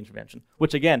intervention,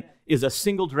 which again is a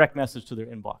single direct message to their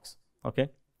inbox. Okay.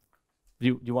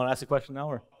 Do you want to ask a question now,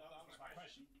 or?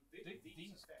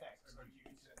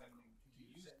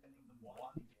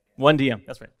 One DM.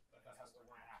 That's right.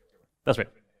 That's right.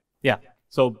 Yeah.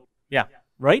 So, yeah,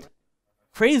 right?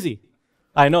 Crazy.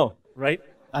 I know, right?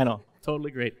 I know.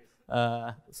 Totally great.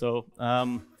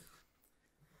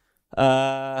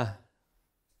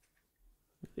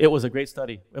 It was a great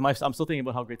study. I'm still thinking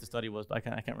about how great the study was, but I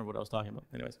can't remember what I was talking about.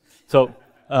 Anyways, so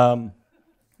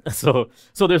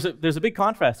there's a big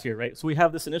contrast here, right? So we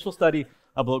have this initial study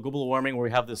about global warming where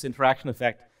we have this interaction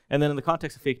effect, and then in the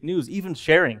context of fake news, even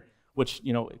sharing, which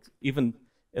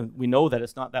and we know that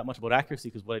it's not that much about accuracy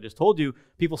because what I just told you,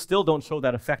 people still don't show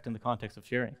that effect in the context of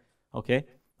sharing. Okay,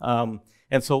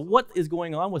 and so what is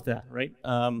going on with that, right?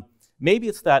 Maybe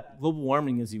it's that global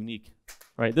warming is unique,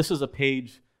 right? This is a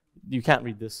page. You can't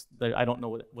read this. I don't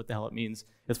know what the hell it means.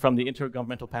 It's from the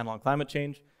Intergovernmental Panel on Climate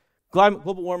Change.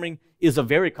 Global warming is a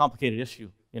very complicated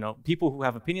issue. People who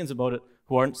have opinions about it,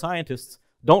 who aren't scientists,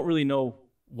 don't really know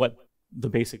what the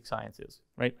basic science is,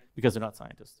 right? Because they're not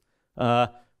scientists.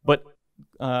 But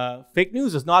fake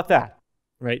news is not that,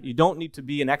 right? You don't need to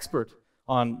be an expert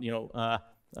on,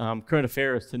 current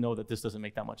affairs to know that this doesn't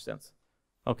make that much sense.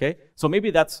 Okay, so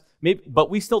but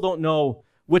we still don't know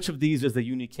which of these is the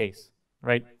unique case,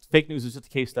 right? Fake news is just a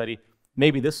case study.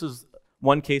 Maybe this is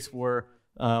one case where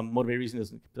motivated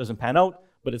reasoning doesn't pan out,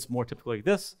 but it's more typical like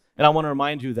this. And I want to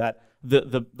remind you that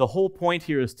the whole point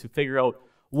here is to figure out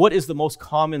what is the most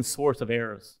common source of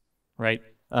errors, right?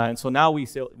 And so now we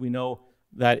know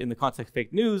that in the context of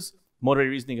fake news, motivated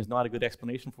reasoning is not a good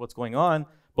explanation for what's going on,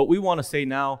 but we want to say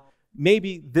now,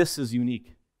 maybe this is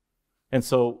unique. And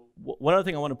so one other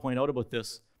thing I want to point out about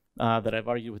this that I've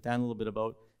argued with Dan a little bit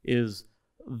about is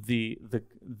the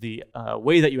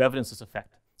way that you evidence this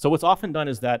effect. So what's often done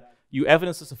is that you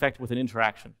evidence this effect with an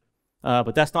interaction,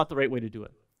 but that's not the right way to do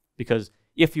it. Because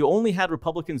if you only had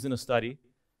Republicans in a study,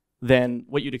 then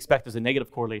what you'd expect is a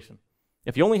negative correlation.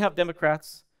 If you only have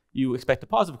Democrats, you expect a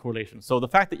positive correlation. So the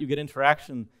fact that you get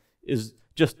interaction is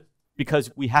just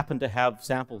because we happen to have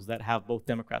samples that have both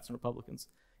Democrats and Republicans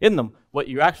in them. What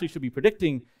you actually should be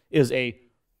predicting is a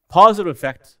positive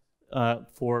effect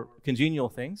for congenial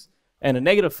things and a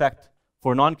negative effect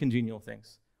for non-congenial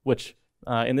things, which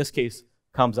in this case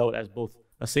comes out as both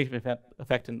a safe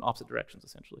effect in opposite directions,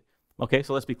 essentially. Okay,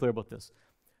 so let's be clear about this.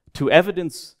 To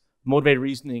evidence motivated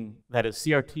reasoning, that is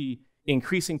CRT,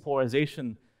 increasing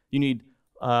polarization, you need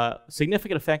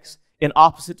significant effects in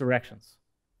opposite directions.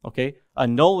 Okay, a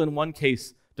null in one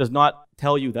case does not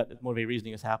tell you that motivated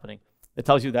reasoning is happening. It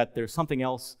tells you that there's something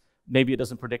else. Maybe it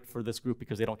doesn't predict for this group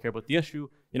because they don't care about the issue.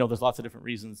 There's lots of different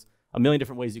reasons, a million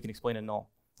different ways you can explain a null.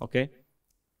 Okay,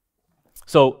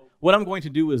 so what I'm going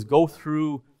to do is go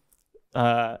through.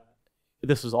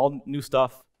 This is all new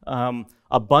stuff.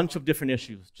 A bunch of different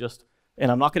issues.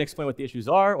 And I'm not going to explain what the issues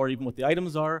are or even what the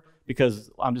items are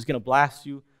because I'm just going to blast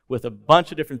you with a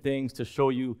bunch of different things to show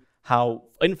you how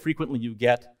infrequently you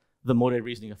get the motivated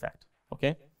reasoning effect.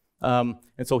 Okay, and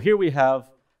so here we have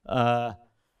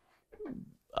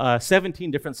 17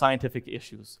 different scientific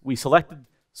issues. We selected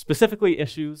specifically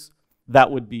issues that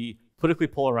would be politically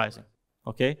polarizing.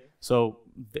 Okay, so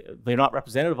they're not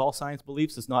representative of all science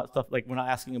beliefs. It's not stuff like we're not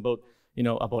asking about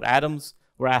about atoms.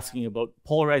 We're asking about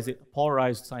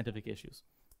polarized scientific issues.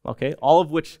 Okay, all of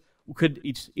which could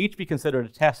each be considered a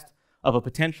test of a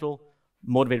potential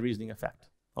motivated reasoning effect.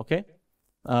 Okay,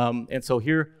 and so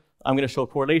here I'm going to show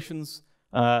correlations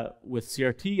with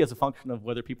CRT as a function of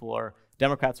whether people are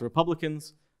Democrats or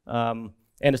Republicans. And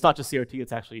it's not just CRT,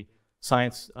 it's actually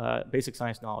science, basic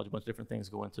science knowledge, a bunch of different things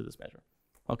go into this measure.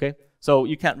 Okay, so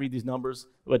you can't read these numbers,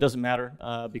 but it doesn't matter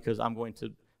because I'm going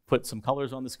to put some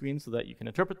colors on the screen so that you can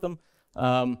interpret them.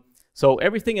 So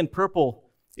everything in purple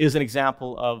is an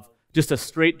example of just a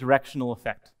straight directional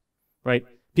effect, right?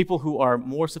 People who are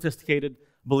more sophisticated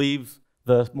believe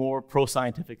the more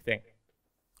pro-scientific thing,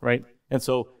 right? And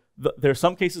so there are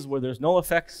some cases where there's no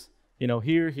effects,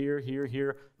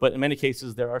 here, but in many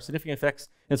cases there are significant effects.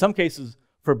 In some cases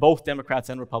for both Democrats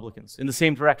and Republicans in the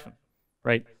same direction,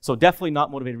 right? So definitely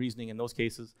not motivated reasoning in those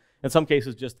cases. In some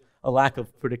cases, just a lack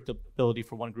of predictability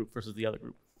for one group versus the other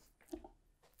group.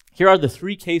 Here are the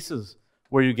three cases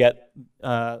where you get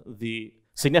the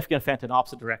significant effect in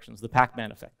opposite directions, the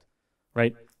Pac-Man effect,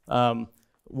 right?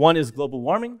 One is global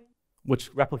warming,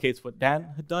 which replicates what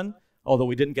Dan had done, although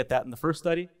we didn't get that in the first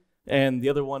study. And the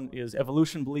other one is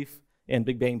evolution belief and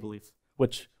Big Bang belief,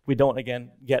 which we don't,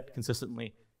 again, get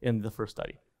consistently in the first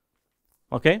study.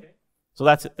 Okay? So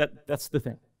that's it. That's the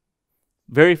thing.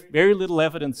 Very, very little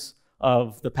evidence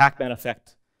of the Pac-Man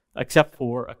effect, except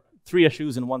for 3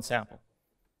 issues in 1 sample.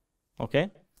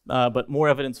 Okay? But more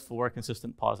evidence for a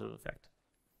consistent positive effect.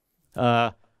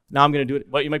 Now I'm going to do it.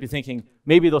 But you might be thinking,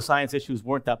 maybe those science issues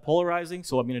weren't that polarizing,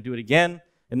 so I'm going to do it again.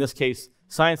 In this case,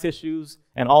 science issues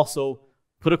and also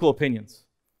political opinions.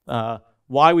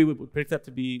 Why we would predict that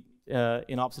to be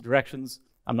in opposite directions,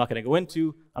 I'm not going to go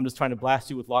into. I'm just trying to blast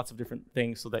you with lots of different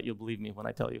things so that you'll believe me when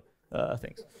I tell you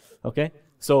things. Okay?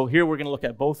 So here we're going to look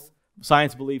at both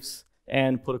science beliefs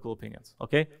and political opinions.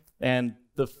 Okay? And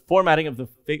the formatting of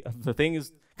the thing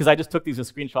is, because I just took these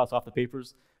as screenshots off the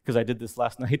papers, because I did this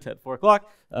last night at 4 o'clock,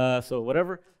 so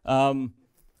whatever.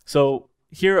 So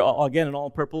here, again, in all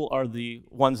purple are the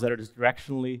ones that are just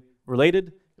directionally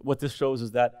related. What this shows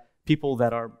is that people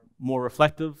that are more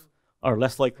reflective are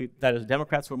less likely, that is,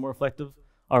 Democrats who are more reflective,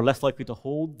 are less likely to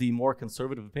hold the more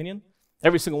conservative opinion.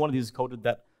 Every single one of these is coded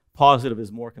that positive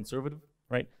is more conservative,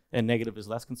 right, and negative is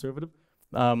less conservative.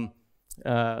 Hardly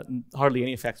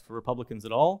any effects for Republicans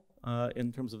at all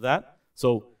in terms of that.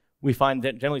 So we find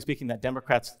that, generally speaking, that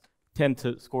Democrats tend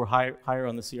to score higher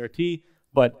on the CRT,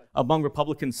 but among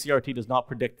Republicans, CRT does not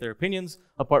predict their opinions,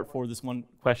 apart for this one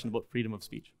question about freedom of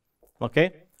speech.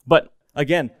 Okay? But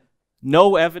again,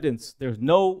 no evidence, there's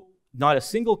not a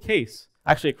single case,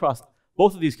 actually across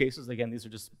both of these cases, again, these are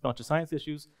just a bunch of science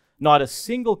issues, not a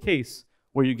single case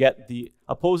where you get the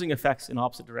opposing effects in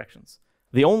opposite directions.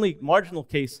 The only marginal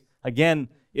case, again,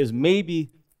 is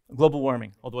maybe global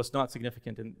warming, although it's not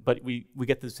significant, but we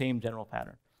get the same general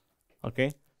pattern.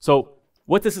 Okay? So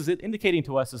what this is indicating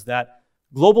to us is that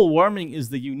global warming is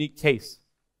the unique case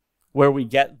where we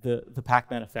get the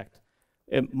Pac-Man effect.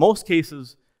 In most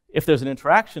cases, if there's an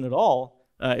interaction at all,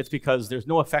 it's because there's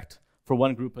no effect for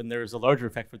one group and there's a larger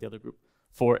effect for the other group,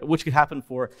 which could happen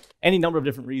for any number of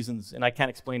different reasons, and I can't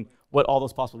explain what all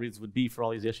those possible reasons would be for all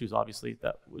these issues. Obviously,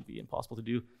 that would be impossible to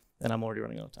do, and I'm already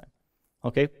running out of time.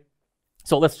 Okay?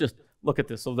 So let's just look at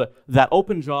this. So that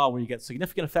open jaw where you get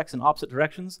significant effects in opposite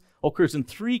directions occurs in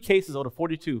 3 cases out of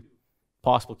 42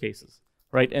 possible cases,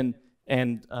 right? And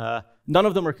none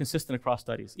of them are consistent across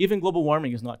studies. Even global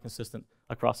warming is not consistent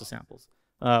across the samples.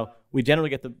 We generally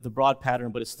get the broad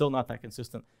pattern, but it's still not that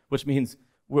consistent, which means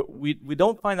we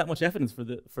don't find that much evidence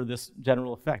for this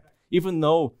general effect. Even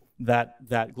though that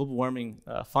global warming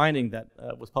finding that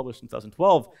was published in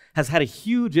 2012 has had a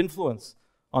huge influence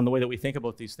on the way that we think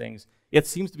about these things, it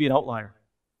seems to be an outlier.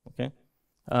 Okay,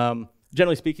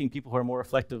 generally speaking, people who are more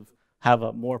reflective have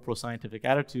a more pro-scientific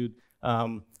attitude,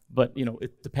 but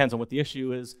it depends on what the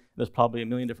issue is. There's probably a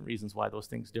million different reasons why those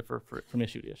things differ from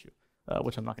issue to issue,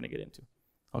 which I'm not going to get into.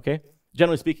 Okay,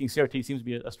 generally speaking, CRT seems to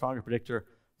be a stronger predictor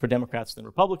for Democrats than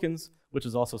Republicans, which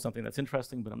is also something that's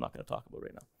interesting, but I'm not going to talk about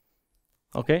right now.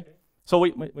 Okay, so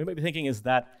what we might be thinking is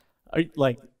that,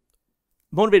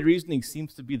 motivated reasoning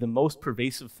seems to be the most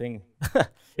pervasive thing.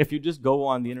 If you just go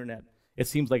on the internet, it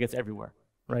seems like it's everywhere,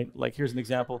 right? Like, here's an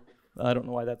example. I don't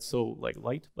know why that's so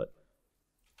light, but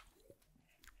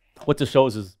what this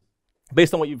shows is,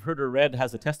 based on what you've heard or read,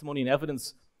 has the testimony and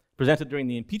evidence presented during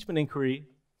the impeachment inquiry,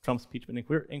 Trump's impeachment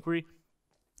inquiry,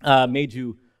 made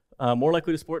you more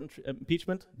likely to support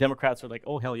impeachment? Democrats are like,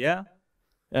 oh, hell yeah.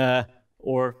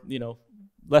 Or,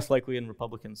 less likely, and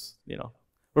Republicans,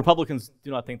 Republicans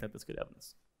do not think that that's good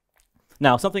evidence.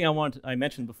 Now, something I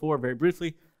mentioned before very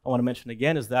briefly, I want to mention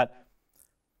again, is that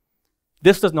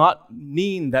this does not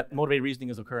mean that motivated reasoning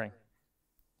is occurring,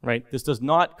 right? This does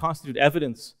not constitute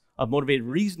evidence of motivated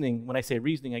reasoning. When I say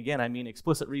reasoning, again, I mean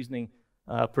explicit reasoning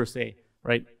per se,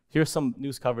 right? Here's some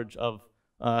news coverage of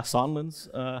Sondland's,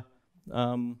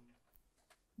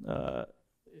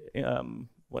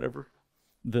 whatever,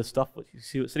 the stuff, you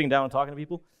see, sitting down and talking to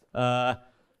people.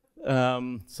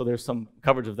 So there's some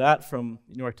coverage of that from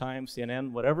New York Times,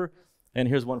 CNN, whatever. And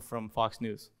here's one from Fox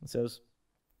News. It says,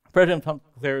 President Trump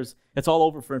declares it's all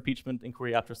over for impeachment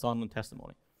inquiry after Sondland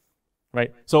testimony.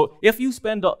 Right? So if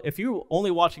you're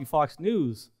only watching Fox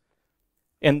News,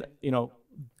 and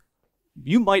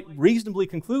you might reasonably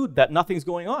conclude that nothing's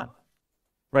going on,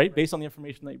 right? Based on the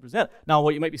information that you present. Now,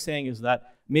 what you might be saying is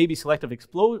that maybe selective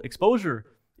exposure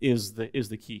is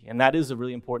the key, and that is a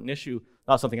really important issue.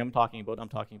 Not something I'm talking about. I'm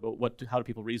talking about how do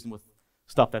people reason with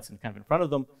stuff that's kind of in front of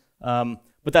them.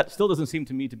 But that still doesn't seem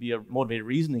to me to be a motivated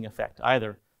reasoning effect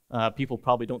either. People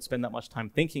probably don't spend that much time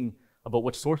thinking about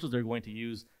which sources they're going to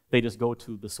use. They just go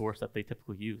to the source that they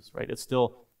typically use, right? It's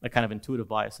still a kind of intuitive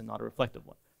bias and not a reflective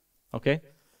one. Okay?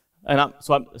 And I'm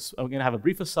going to have a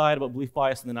brief aside about belief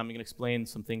bias, and then I'm going to explain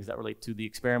some things that relate to the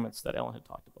experiments that Ellen had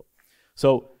talked about.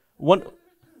 So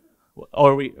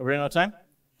are we running out of time?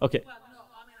 Okay. Well, no,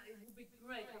 it would be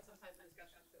great to have some time for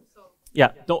discussion too. So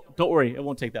yeah, don't worry, it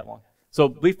won't take that long. So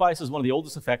belief bias is one of the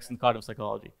oldest effects in cognitive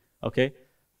psychology. Okay?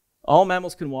 All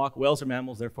mammals can walk. Whales are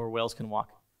mammals, therefore whales can walk.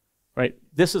 Right?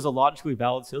 This is a logically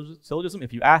valid syllogism.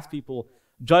 If you ask people,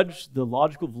 judge the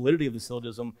logical validity of the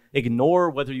syllogism, ignore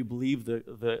whether you believe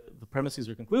the premises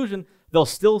or conclusion, they'll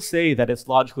still say that it's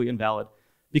logically invalid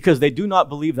because they do not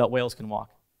believe that whales can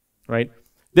walk. right?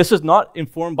 This is not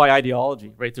informed by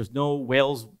ideology, right? There's no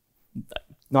whales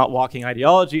not walking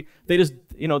ideology. They just,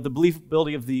 the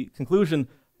believability of the conclusion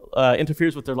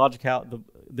interferes with their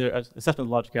their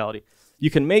assessment of logicality. You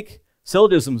can make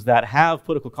syllogisms that have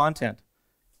political content,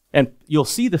 and you'll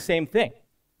see the same thing,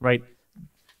 right?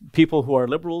 People who are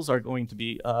liberals are going to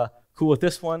be cool with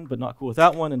this one, but not cool with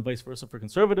that one, and vice versa for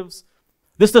conservatives.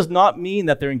 This does not mean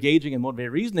that they're engaging in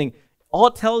motivated reasoning. All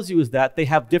it tells you is that they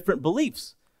have different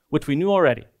beliefs, which we knew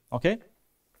already, okay?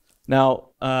 Now,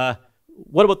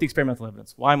 what about the experimental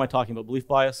evidence? Why am I talking about belief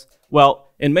bias?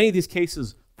 Well, in many of these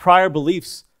cases, prior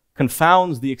beliefs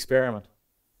confounds the experiment,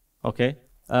 okay?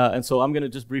 And so I'm going to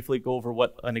just briefly go over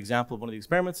what an example of one of the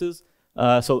experiments is.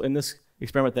 So in this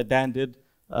experiment that Dan did,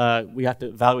 we have to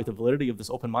evaluate the validity of this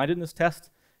open-mindedness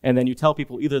test, and then you tell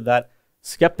people either that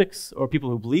skeptics or people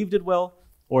who believe did well,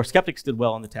 or skeptics did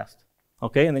well on the test,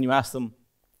 okay? And then you ask them,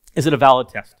 is it a valid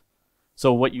test?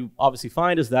 So what you obviously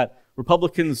find is that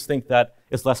Republicans think that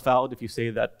it's less valid if you say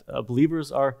that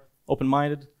believers are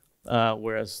open-minded,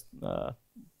 whereas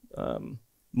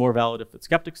more valid if it's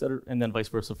skeptics that are, and then vice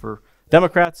versa for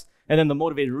Democrats. And then the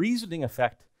motivated reasoning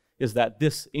effect is that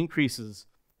this increases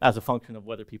as a function of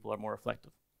whether people are more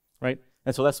reflective, right?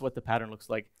 And so that's what the pattern looks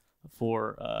like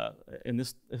for in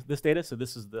this data. So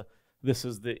this is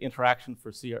the interaction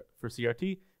for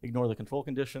CRT. Ignore the control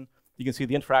condition. You can see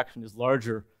the interaction is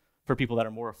larger for people that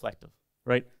are more reflective,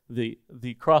 right? The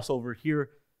crossover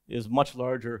here is much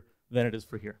larger than it is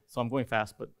for here. So I'm going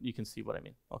fast, but you can see what I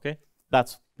mean, okay?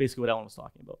 That's basically what Ellen was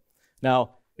talking about.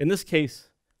 Now, in this case,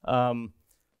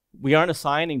 we aren't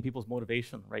assigning people's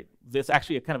motivation, right? It's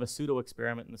actually a kind of a pseudo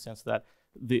experiment in the sense that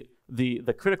the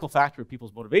critical factor of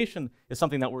people's motivation is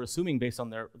something that we're assuming based on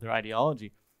their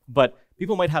ideology. But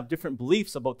people might have different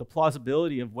beliefs about the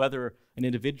plausibility of whether an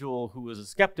individual who is a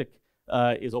skeptic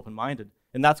is open-minded.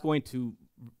 And that's going to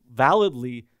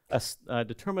validly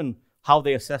determine how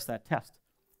they assess that test,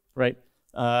 right?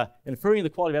 Inferring the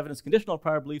quality of evidence conditional on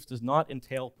prior beliefs does not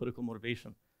entail political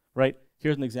motivation, right?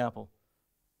 Here's an example.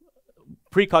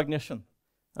 Precognition.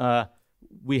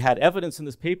 We had evidence in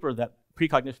this paper that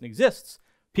precognition exists.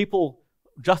 People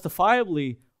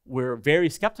justifiably were very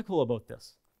skeptical about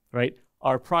this, right?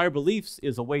 Our prior beliefs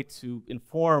is a way to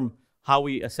inform how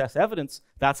we assess evidence.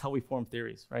 That's how we form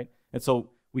theories, right? And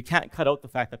so we can't cut out the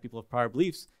fact that people have prior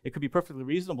beliefs. It could be perfectly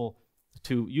reasonable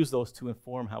to use those to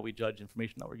inform how we judge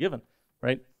information that we're given,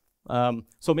 right?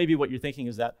 So maybe what you're thinking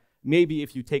is that maybe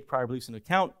if you take prior beliefs into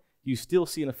account, you still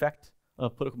see an effect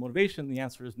of political motivation. The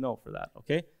answer is no for that,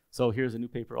 okay? So here's a new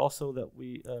paper also that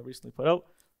we recently put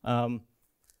out.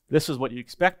 This is what you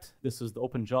expect. This is the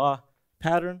open jaw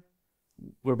pattern.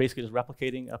 We're basically just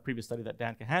replicating a previous study that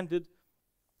Dan Kahan did.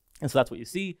 And so that's what you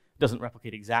see. It doesn't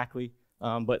replicate exactly.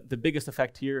 But the biggest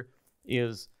effect here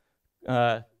is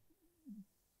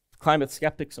climate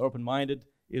skeptics or open-minded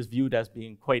is viewed as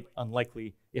being quite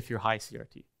unlikely if you're high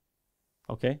CRT,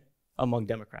 okay, among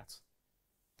Democrats,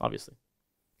 obviously,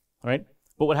 all right?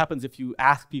 But what happens if you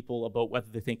ask people about whether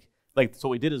they think, so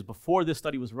what we did is before this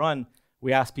study was run,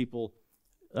 we asked people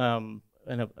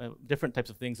different types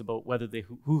of things about whether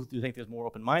who do you think is more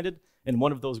open-minded, and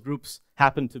one of those groups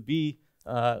happened to be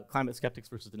climate skeptics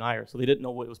versus deniers. So they didn't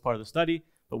know what was part of the study,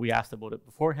 but we asked about it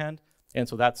beforehand, and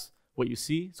so that's what you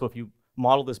see. So if you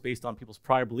model this based on people's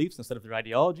prior beliefs instead of their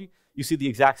ideology, you see the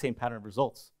exact same pattern of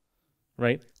results,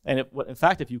 right? And in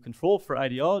fact, if you control for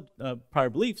prior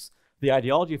beliefs, the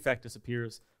ideology effect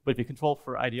disappears, but if you control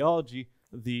for ideology,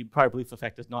 the prior belief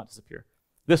effect does not disappear.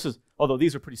 Although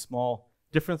these are pretty small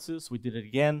differences, we did it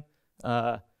again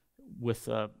with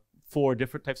 4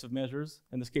 different types of measures.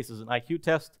 In this case, it's an IQ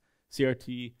test,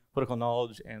 CRT, political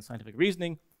knowledge, and scientific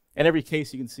reasoning. In every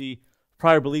case, you can see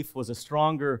prior belief was a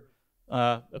stronger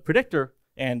predictor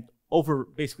and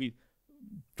basically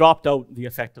dropped out the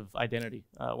effect of identity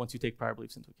once you take prior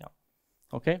beliefs into account.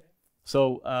 Okay?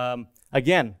 So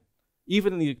again,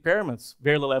 even in the experiments,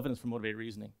 very little evidence for motivated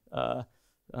reasoning.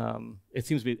 It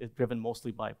seems to be driven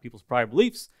mostly by people's prior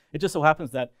beliefs. It just so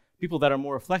happens that people that are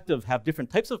more reflective have different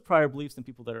types of prior beliefs than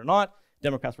people that are not.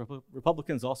 Democrats,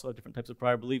 Republicans also have different types of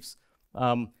prior beliefs.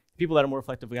 People that are more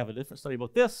reflective, we have a different study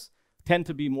about this, tend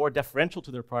to be more deferential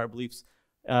to their prior beliefs,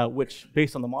 which,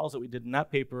 based on the models that we did in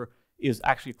that paper, is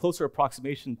actually a closer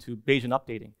approximation to Bayesian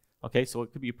updating. Okay, so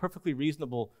it could be perfectly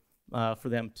reasonable for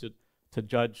them to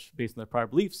judge based on their prior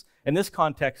beliefs. In this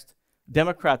context,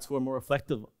 Democrats who are more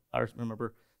reflective are,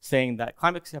 remember, saying that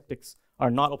climate skeptics are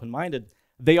not open-minded.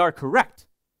 They are correct.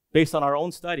 Based on our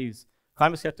own studies,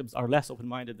 climate skeptics are less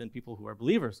open-minded than people who are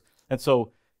believers. And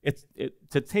so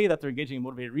to say that they're engaging in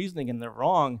motivated reasoning and they're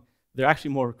wrong, they're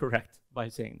actually more correct by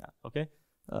saying that, okay?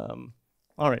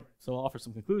 All right, so I'll offer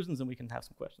some conclusions and we can have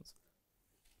some questions.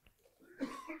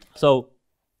 So,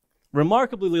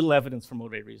 remarkably little evidence for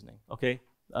motivated reasoning, okay?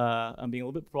 I'm being a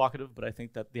little bit provocative, but I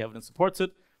think that the evidence supports it.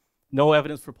 No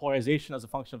evidence for polarization as a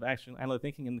function of action analytic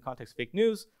thinking in the context of fake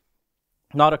news.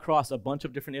 Not across a bunch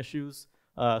of different issues,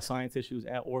 science issues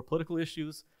or political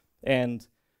issues. And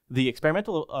the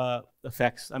experimental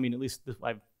effects, I mean, at least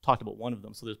I've talked about one of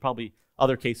them, so there's probably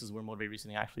other cases where motivated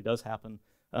reasoning actually does happen.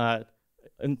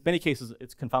 In many cases,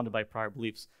 it's confounded by prior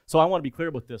beliefs. So I want to be clear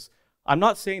about this. I'm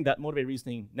not saying that motivated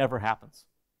reasoning never happens,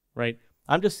 right?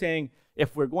 I'm just saying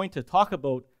if we're going to talk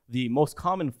about the most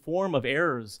common form of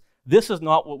errors, this is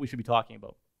not what we should be talking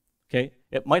about, okay?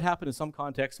 It might happen in some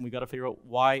context, and we've got to figure out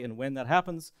why and when that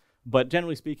happens, but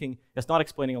generally speaking, it's not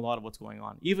explaining a lot of what's going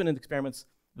on, even in experiments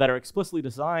that are explicitly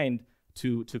designed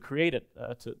to create it,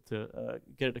 to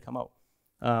get it to come out.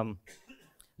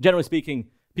 Generally speaking,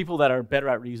 people that are better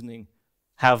at reasoning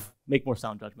make more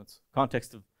sound judgments.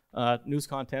 Context of news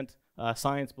content,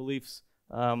 science beliefs,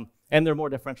 and they're more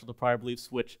deferential to prior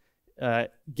beliefs, which,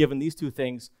 given these two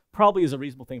things, probably is a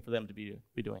reasonable thing for them to be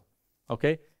doing.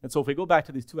 Okay? And so if we go back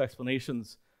to these two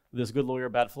explanations, this good lawyer,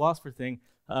 bad philosopher thing,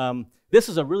 this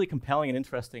is a really compelling and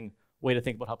interesting way to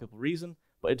think about how people reason,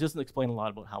 but it doesn't explain a lot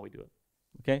about how we do it.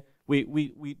 Okay?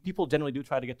 People generally do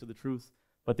try to get to the truth,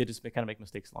 but they just kind of make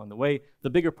mistakes along the way. The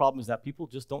bigger problem is that people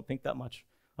just don't think that much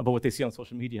about what they see on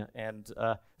social media, and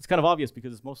it's kind of obvious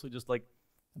because it's mostly just like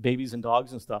babies and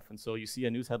dogs and stuff, and so you see a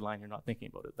news headline, you're not thinking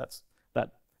about it.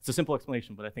 It's a simple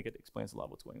explanation, but I think it explains a lot of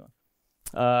what's going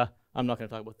on. I'm not going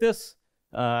to talk about this.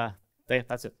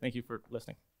 That's it. Thank you for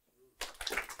listening.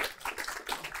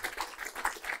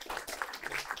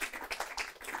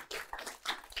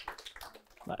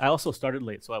 I also started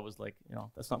late, so I was like,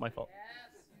 that's not my fault. Yes,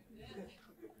 you did.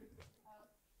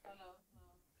 Hello.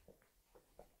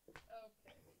 Okay,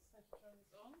 turn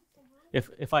this on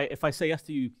somehow. If I say yes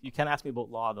to you, you can't ask me about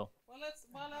law though. Well,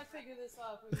 while I figure this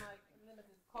out with my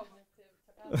limited cognitive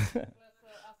capacity, let's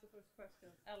ask the first question.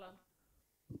 Ellen.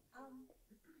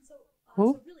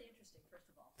 So really interesting, first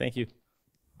of all. Thank you.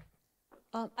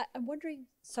 I'm wondering,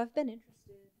 so I've been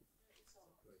interested.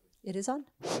 It is on?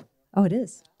 Oh, it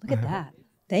is. Look at that.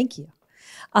 Thank you.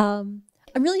 I'm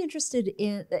really interested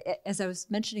in, as I was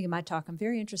mentioning in my talk, I'm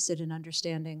very interested in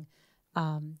understanding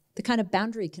the kind of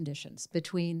boundary conditions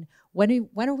between when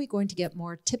are we going to get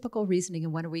more typical reasoning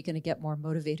and when are we going to get more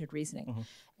motivated reasoning. Mm-hmm.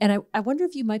 And I wonder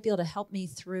if you might be able to help me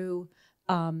through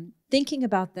thinking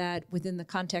about that within the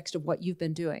context of what you've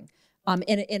been doing.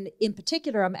 And in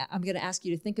particular, I'm going to ask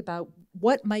you to think about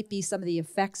what might be some of the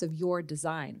effects of your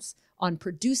designs on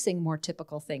producing more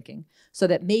typical thinking, so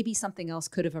that maybe something else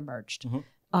could have emerged.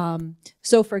 Mm-hmm.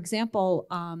 So, for example,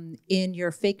 in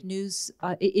your fake news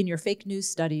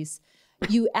studies,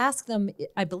 you ask them.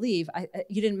 I believe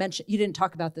you didn't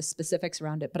talk about the specifics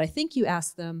around it, but I think you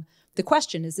asked them the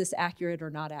question: is this accurate or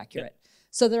not accurate? Yeah.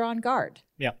 So they're on guard.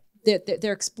 Yeah.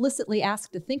 They're explicitly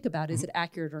asked to think about, is it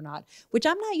accurate or not, which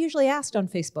I'm not usually asked on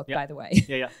Facebook, by the way.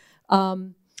 Yeah.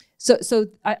 So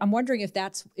I'm wondering if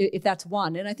that's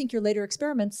one, and I think your later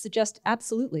experiments suggest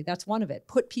absolutely that's one of it.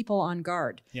 Put people on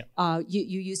guard. Yeah.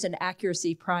 You used an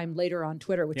accuracy prime later on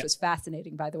Twitter, which was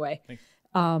fascinating, by the way.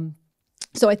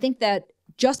 So I think that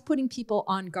just putting people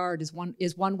on guard is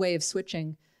one way of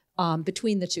switching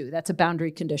between the two. That's a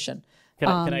boundary condition. Can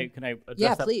I address that?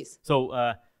 Yeah, please.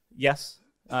 So yes.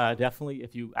 Definitely,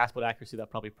 if you ask about accuracy, that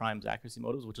probably primes accuracy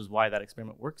motives, which is why that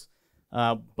experiment works.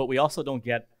 But we also don't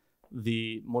get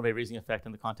the motivated reasoning effect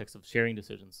in the context of sharing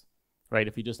decisions, right?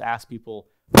 If you just ask people,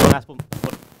 don't ask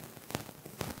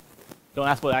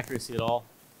about accuracy at all,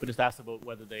 but just ask about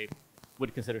whether they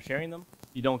would consider sharing them,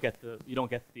 you get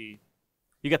the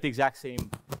exact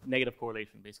same negative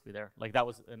correlation basically there. Like that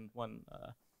was in one.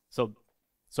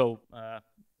 So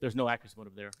there's no accuracy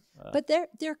motive there. But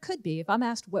there could be. If I'm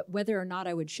asked whether or not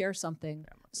I would share something,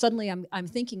 suddenly I'm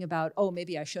thinking about,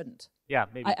 maybe I shouldn't. Yeah,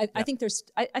 maybe. I think there's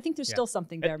still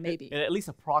something there, maybe. It at least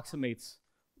approximates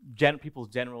people's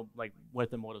general, like, what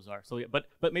their motives are. So,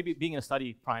 but maybe being in a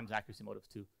study primes accuracy motives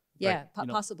too. Yeah, right?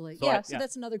 Possibly. So so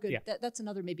that's another good. That's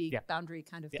another maybe boundary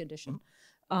kind of condition.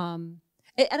 Mm-hmm.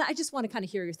 And I just want to kind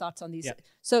of hear your thoughts on these. Yeah.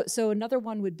 So another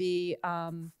one would be.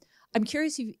 I'm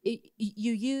curious, you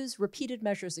use repeated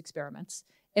measures experiments,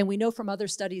 and we know from other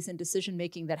studies in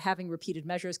decision-making that having repeated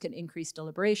measures can increase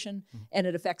deliberation, and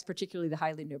it affects particularly the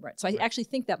highly numerate. So I actually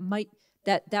think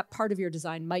that part of your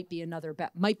design might be another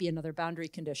boundary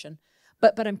condition.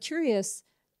 But I'm curious,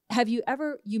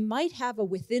 you might have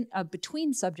a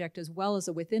between subject as well as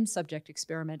a within subject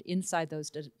experiment inside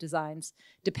those designs,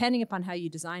 depending upon how you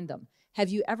designed them. Have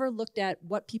you ever looked at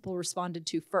what people responded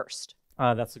to first?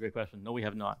 That's a great question. No, we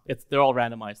have not. They're all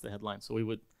randomized, the headlines, so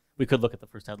we could look at the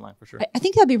first headline for sure. I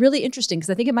think that'd be really interesting because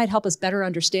I think it might help us better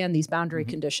understand these boundary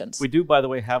conditions. We do, by the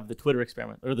way, have the Twitter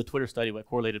experiment or the Twitter study that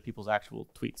correlated people's actual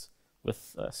tweets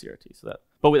with CRT. So that,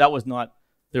 but that was not.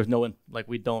 There's no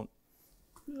we don't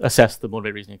assess the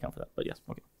motivated reasoning account for that. But yes,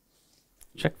 okay.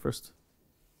 Check first.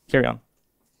 Carry on.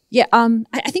 Yeah,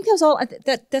 I think that was all.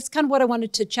 That's kind of what I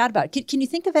wanted to chat about. Can you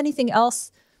think of anything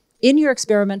else in your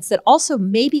experiments that also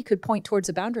maybe could point towards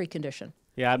a boundary condition?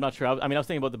 Yeah, I'm not sure. I was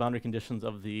thinking about the boundary conditions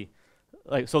of the,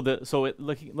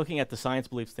 looking at the science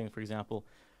beliefs thing, for example.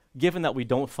 Given that we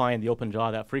don't find the open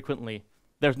jaw that frequently,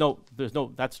 there's no.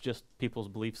 That's just people's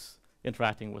beliefs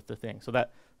interacting with the thing. So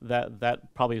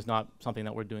that probably is not something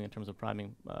that we're doing in terms of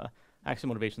priming action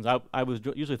motivations. I was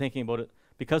usually thinking about it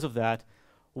because of that.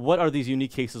 What are these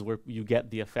unique cases where you get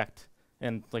the effect?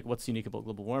 And what's unique about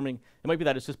global warming? It might be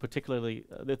that it's just particularly,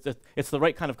 it's the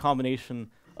right kind of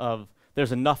combination of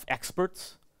there's enough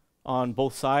experts on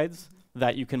both sides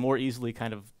that you can more easily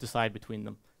kind of decide between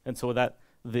them. And so that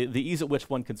the ease at which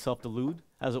one can self-delude,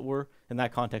 as it were, in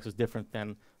that context is different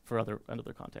than for other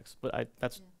contexts. But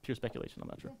that's pure speculation, I'm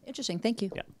not sure. Interesting, thank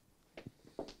you. Yeah.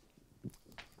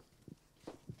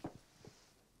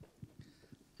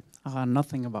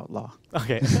 Nothing about law.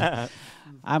 Okay.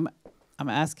 I'm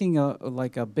asking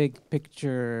a big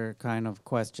picture kind of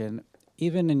question.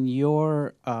 Even in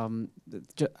your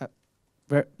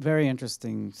very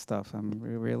interesting stuff.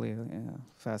 Really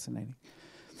fascinating.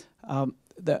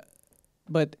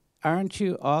 But aren't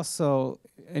you also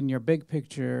in your big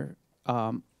picture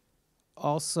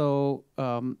also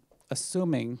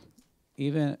assuming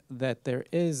even that there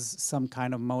is some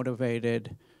kind of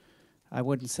motivated, I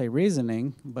wouldn't say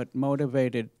reasoning, but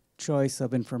motivated choice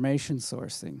of information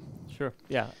sourcing? Sure.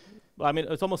 Yeah. Well, I mean,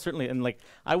 it's almost certainly, and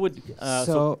I would.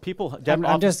 So people.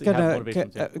 I'm just gonna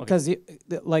because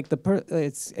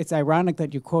it's ironic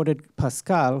that you quoted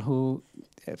Pascal, who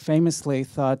famously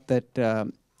thought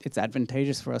that it's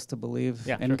advantageous for us to believe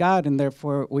in God, and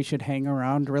therefore we should hang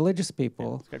around religious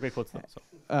people. It's got great quotes though,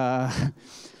 so.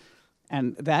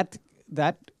 And that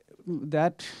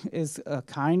is a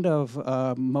kind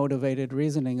of motivated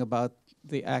reasoning about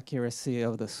the accuracy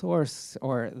of the source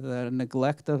or the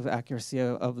neglect of accuracy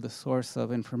of the source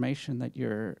of information that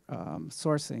you're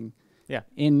sourcing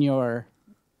in your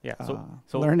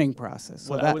learning process.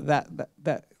 So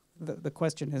the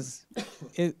question is,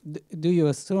 do you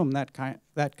assume that kind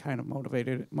of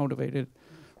motivated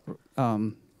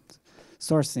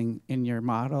sourcing in your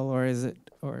model, or is it,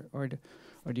 or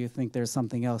do you think there's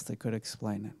something else that could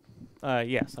explain it?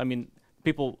 Yes, I mean,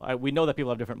 we know that people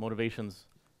have different motivations,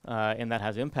 and that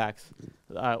has impacts.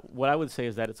 What I would say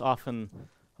is that it's often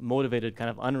motivated kind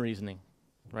of unreasoning,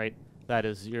 right? That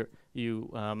is, you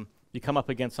come up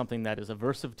against something that is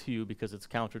aversive to you because it's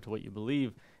counter to what you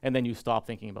believe, and then you stop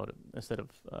thinking about it instead of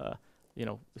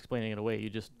explaining it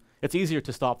away. It's easier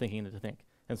to stop thinking than to think.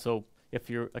 And so if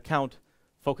your account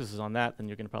focuses on that, then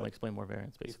you're going to probably explain more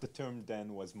variance based. If the term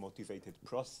then was motivated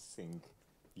processing,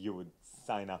 you would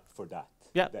sign up for that.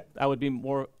 Yeah, I would be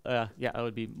more. I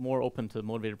would be more open to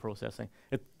motivated processing.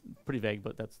 It's pretty vague,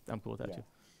 but I'm cool with that too.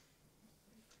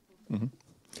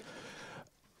 Mm-hmm.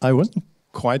 I wasn't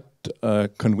quite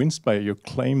convinced by your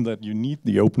claim that you need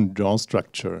the open jaw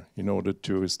structure in order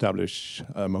to establish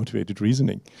motivated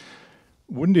reasoning.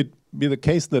 Wouldn't it be the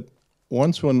case that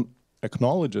once one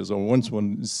acknowledges or once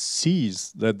one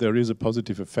sees that there is a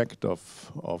positive effect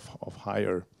of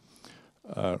higher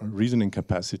reasoning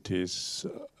capacities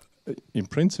in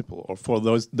principle, or for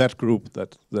that group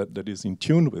that is in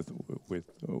tune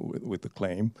with the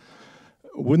claim,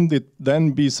 wouldn't it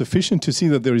then be sufficient to see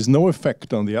that there is no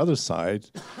effect on the other side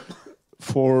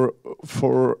for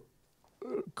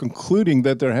concluding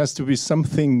that there has to be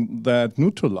something that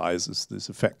neutralizes this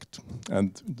effect?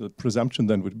 And the presumption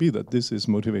then would be that this is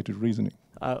motivated reasoning.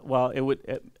 Well,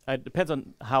 it depends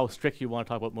on how strict you want to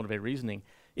talk about motivated reasoning.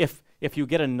 If you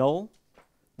get a null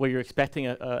where you're expecting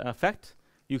an effect,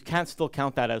 you can't still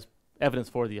count that as evidence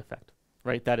for the effect,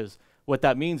 right? That is, what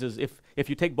that means is if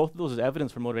you take both of those as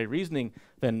evidence for motivated reasoning,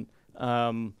 then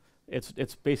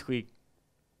it's basically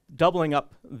doubling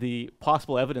up the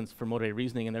possible evidence for motivated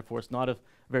reasoning, and therefore it's not a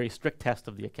very strict test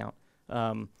of the account.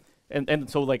 And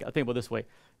so I think about it this way.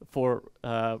 For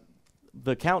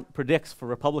the account predicts for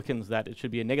Republicans that it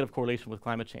should be a negative correlation with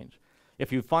climate change.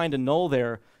 If you find a null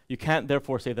there, you can't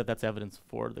therefore say that that's evidence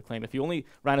for the claim. If you only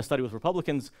ran a study with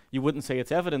Republicans, you wouldn't say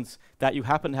it's evidence. That you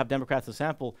happen to have Democrats as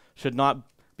sample should not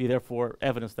be therefore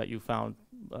evidence that you found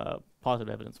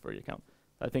positive evidence for your account.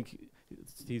 I think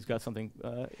he's got something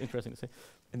interesting to say.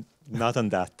 And not on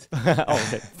that.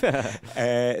 Oh,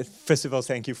 okay. First of all,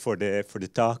 thank you for the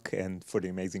talk and for the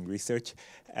amazing research.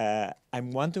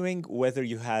 I'm wondering whether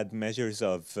you had measures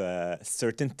of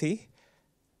certainty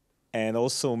and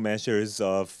also measures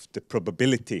of the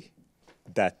probability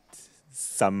that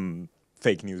some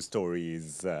fake news story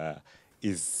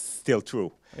is still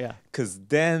true. Yeah. Because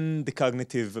then the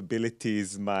cognitive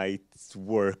abilities might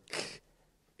work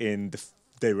in the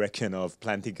direction of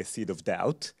planting a seed of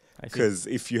doubt. Because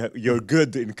if you're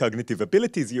good in cognitive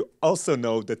abilities, you also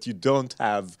know that you don't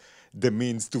have the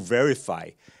means to verify.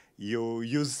 You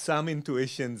use some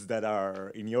intuitions that are,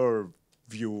 in your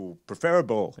view,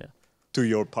 preferable to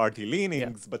your party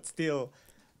leanings, but still,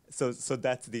 so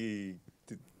that's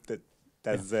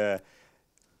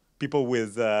people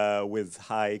with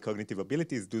high cognitive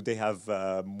abilities, do they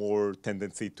have more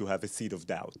tendency to have a seed of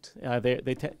doubt?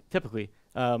 They typically.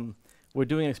 We're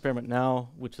doing an experiment now,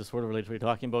 which is sort of related to what you're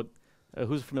talking about.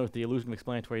 Who's familiar with the illusion of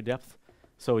explanatory depth?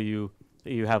 So you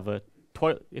have a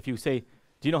toilet. If you say,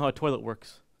 "Do you know how a toilet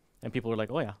works?" and people are like,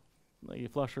 "Oh yeah, like you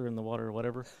flush her in the water or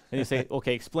whatever," and you say,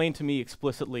 "Okay, explain to me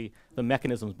explicitly the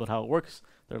mechanisms, but how it works."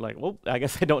 They're like, "Well, I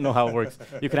guess I don't know how it works."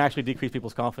 You can actually decrease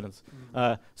people's confidence.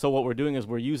 So what we're doing is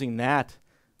we're using that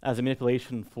as a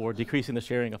manipulation for decreasing the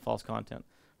sharing of false content.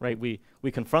 Right?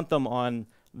 We confront them on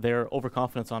their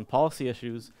overconfidence on policy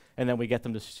issues, and then we get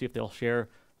them to see if they'll share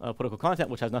political content,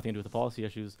 which has nothing to do with the policy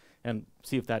issues, and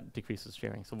see if that decreases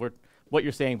sharing. So we're what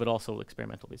you're saying, but also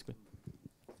experimental, basically.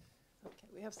 Okay,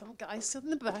 we have some guys in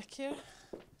the back here.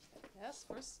 Yes,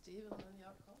 first Stephen and then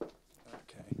Jakob.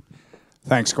 Okay.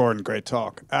 Thanks, Gordon. Great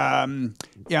talk.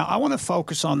 Yeah, I want to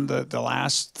focus on the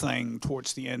last thing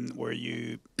towards the end where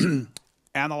you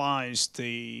analyzed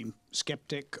the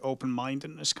skeptic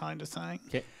open-mindedness kind of thing.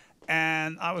 Okay.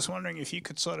 And I was wondering if you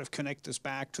could sort of connect us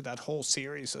back to that whole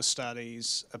series of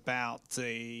studies about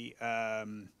the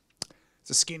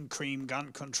skin cream,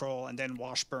 gun control, and then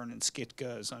Washburn and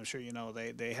Skitgas. I'm sure you know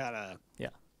they had a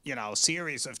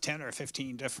series of 10 or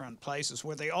 15 different places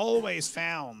where they always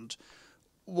found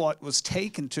what was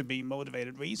taken to be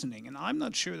motivated reasoning, and I'm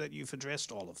not sure that you've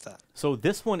addressed all of that. So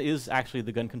this one is actually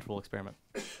the gun control experiment.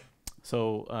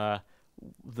 So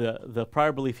the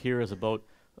prior belief here is about.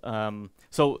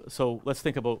 So let's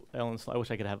think about Ellen's. I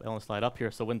wish I could have Ellen's slide up here.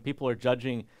 So when people are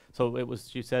judging,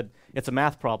 she said it's a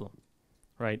math problem,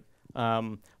 right?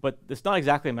 But it's not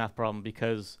exactly a math problem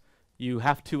because you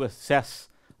have to assess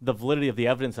the validity of the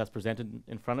evidence that's presented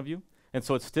in front of you, and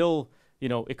so it's still,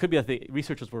 it could be that the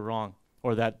researchers were wrong,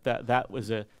 or that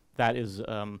is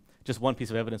just one piece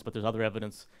of evidence, but there's other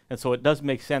evidence, and so it does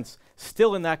make sense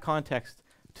still in that context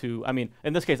to. I mean,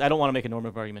 in this case, I don't want to make a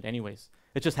normative argument, anyways.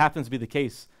 It just happens to be the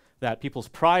case that people's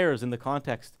priors in the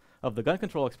context of the gun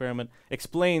control experiment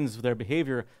explains their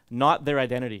behavior, not their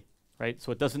identity, right?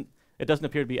 So it doesn't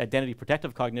appear to be identity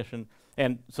protective cognition.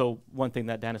 And so one thing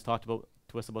that Dan has talked about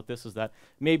to us about this is that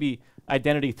maybe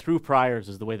identity through priors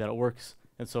is the way that it works.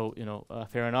 And so,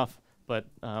 fair enough, but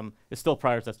it's still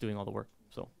priors that's doing all the work.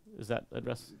 So is that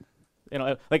address?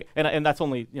 And that's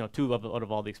only, 2 out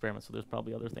of all the experiments. So there's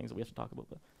probably other things that we have to talk about.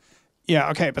 But.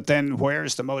 Yeah, okay, but then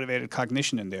where's the motivated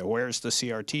cognition in there? Where's the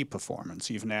CRT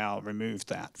performance? You've now removed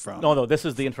that from... No, this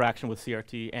is the interaction with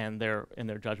CRT and their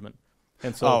judgment.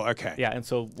 And so, oh, okay. Yeah, and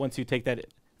so once you take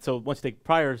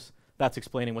priors, that's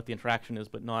explaining what the interaction is,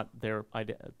 but not their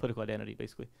political identity,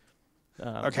 basically.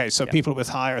 Okay, so people with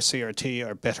higher CRT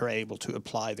are better able to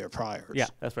apply their priors. Yeah,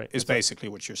 that's right. Is basically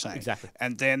what you're saying. Exactly.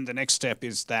 And then the next step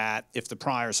is that if the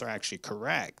priors are actually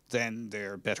correct, then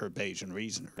they're better Bayesian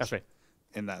reasoners. That's right.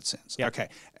 In that sense. Yeah. Okay.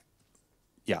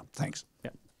 Yeah, thanks.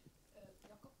 Yeah.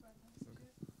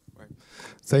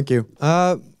 Thank you.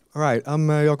 All right, I'm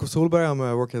Jakob Solberg. I'm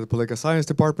working at the political science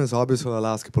department, so obviously I'll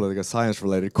ask a political science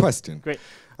related question. Great.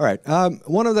 All right.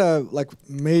 One of the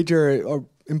major or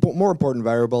more important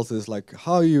variables is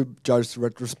how you judge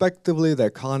retrospectively the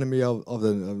economy of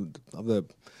the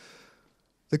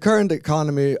current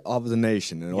economy of the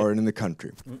nation or in the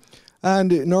country. Mm-hmm.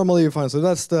 And normally you find, so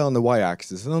that's on the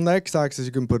y-axis. And on the x-axis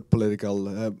you can put political,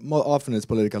 often it's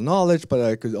political knowledge, but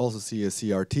I could also see a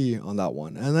CRT on that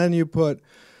one. And then you put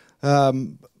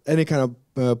any kind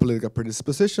of political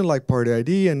predisposition like party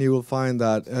ID, and you will find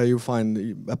that you find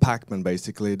a Pacman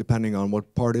basically, depending on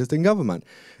what party is in government.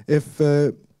 If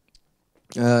it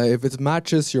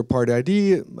matches your party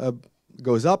ID,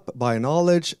 goes up by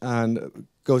knowledge and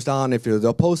goes down if you're the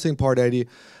opposing party ID.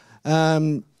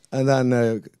 And then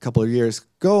a couple of years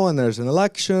go, and there's an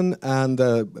election, and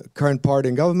the current party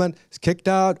in government is kicked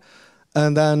out,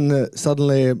 and then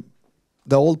suddenly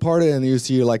the old party, and you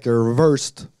see a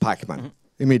reversed Pacman. Mm-hmm.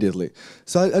 immediately.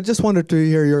 So I just wanted to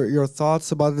hear your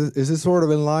thoughts about this. Is this sort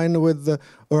of in line with the,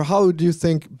 or how do you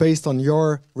think, based on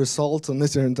your results on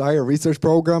this entire research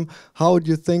program, how do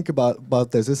you think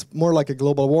about this? Is it more like a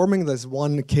global warming? There's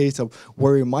one case of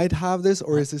where you might have this,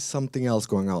 or is this something else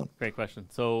going on? Great question.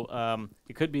 So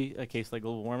it could be a case like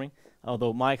global warming,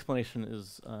 although my explanation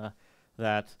is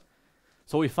that,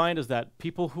 so what we find is that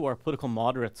people who are political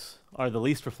moderates are the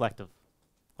least reflective,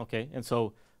 okay? And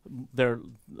so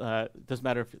doesn't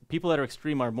matter if people that are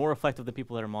extreme are more reflective than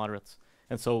people that are moderates.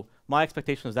 And so my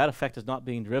expectation is that effect is not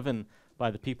being driven by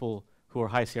the people who are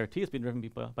high CRT, it's being driven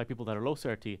by people that are low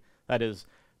CRT. That is,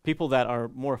 people that are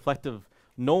more reflective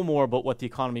know more about what the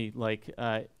economy,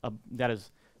 that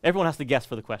is, everyone has to guess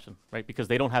for the question, right? Because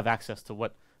they don't have access to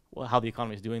how the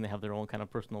economy is doing. They have their own kind of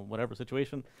personal whatever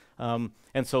situation.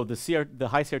 And so the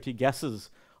high CRT guesses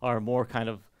are more kind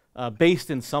of based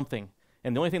in something.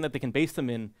 And the only thing that they can base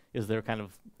them in is their kind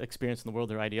of experience in the world,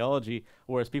 their ideology.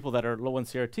 Whereas people that are low in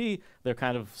CRT, they're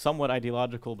kind of somewhat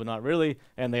ideological, but not really.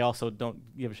 And they also don't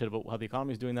give a shit about how the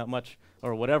economy is doing that much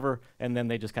or whatever. And then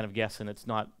they just kind of guess, and it's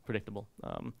not predictable.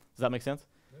 Does that make sense?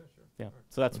 Yeah, sure. Yeah.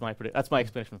 So that's my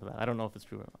explanation for that. I don't know if it's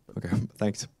true or not. Okay,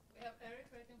 thanks. We have Eric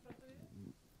right in front of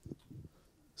you.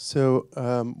 So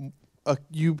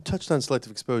you touched on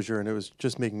selective exposure, and it was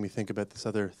just making me think about this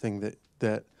other thing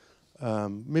that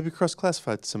maybe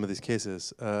cross-classified some of these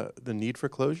cases, the need for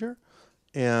closure,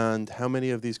 and how many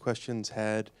of these questions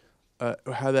had,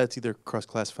 how that's either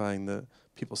cross-classifying the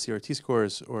people's CRT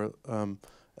scores, or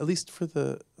at least for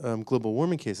the global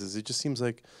warming cases, it just seems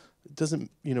like it doesn't,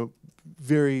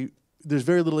 there's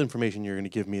very little information you're going to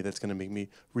give me that's going to make me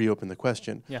reopen the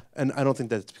question. Yeah. And I don't think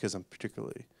that's because I'm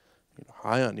particularly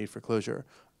high on need for closure,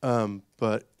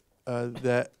 but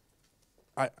that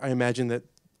I imagine that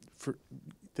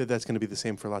that's going to be the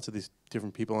same for lots of these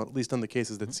different people, at least on the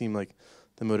cases that seem like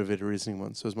the motivated reasoning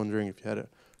ones. So I was wondering if you had a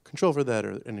control for that,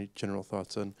 or any general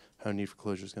thoughts on how need for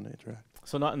closure is going to interact.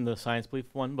 So not in the science belief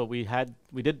one, but we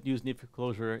did use need for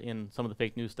closure in some of the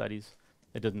fake news studies.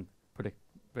 It didn't predict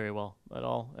very well at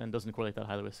all, and doesn't correlate that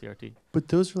highly with CRT. But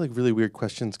those are like really weird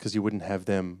questions because you wouldn't have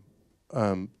them.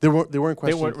 They weren't questions.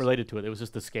 They weren't related to it. It was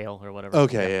just the scale or whatever.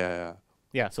 Okay, yeah.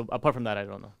 Yeah. So apart from that, I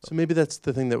don't know. So maybe that's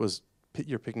the thing that was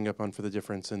you're picking up on for the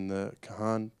difference in the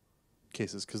Kahan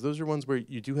cases, because those are ones where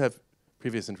you do have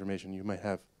previous information. You might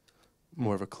have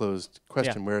more of a closed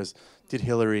question. Whereas, did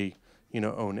Hillary,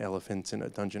 own elephants in a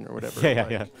dungeon or whatever?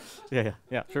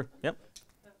 Yeah. Sure. Yep.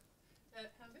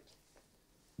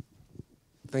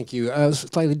 Thank you. A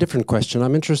slightly different question.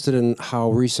 I'm interested in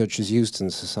how research is used in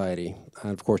society.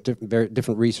 And of course, very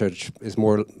different research is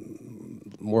more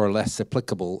or less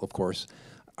applicable, of course.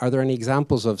 Are there any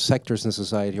examples of sectors in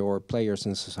society or players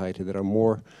in society that are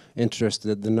more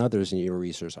interested than others in your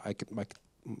research? I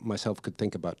myself could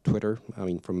think about Twitter. I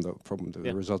mean, from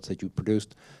the results that you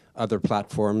produced, other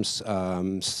platforms,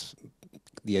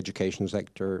 the education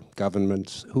sector,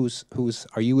 governments.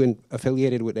 Are you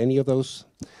affiliated with any of those?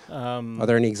 Are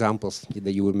there any examples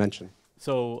that you would mention?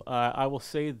 So I will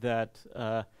say that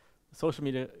social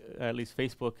media, at least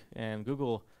Facebook and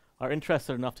Google, are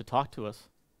interested enough to talk to us,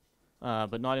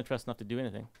 but not interested enough to do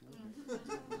anything.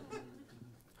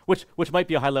 which might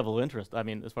be a high level of interest. I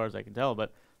mean, as far as I can tell.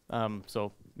 But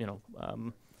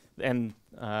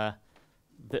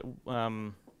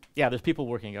there's people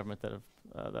working in government that have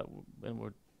and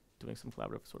we're doing some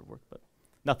collaborative sort of work, but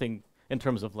nothing in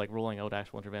terms of like rolling out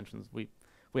actual interventions. We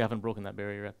haven't broken that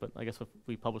barrier yet, but I guess if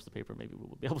we publish the paper, maybe we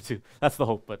will be able to. That's the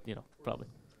hope, but probably.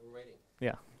 We're waiting.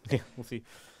 Yeah, we'll see.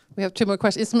 We have two more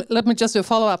questions. Let me just do a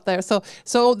follow-up there. So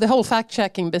the whole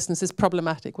fact-checking business is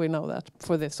problematic. We know that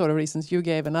for the sort of reasons you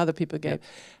gave and other people gave.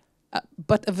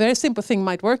 But a very simple thing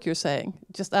might work, you're saying.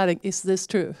 Just adding, is this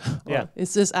true? Yeah.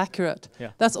 Is this accurate?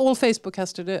 Yeah. That's all Facebook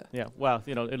has to do. Yeah. Well,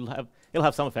 it'll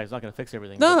have some effects. It's not going to fix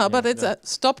everything. But it's a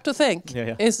stop to think.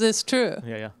 Yeah. Is this true?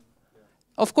 Yeah.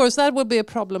 Of course, that would be a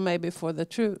problem maybe for the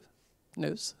true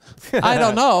news. I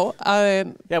don't know.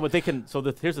 But they can. So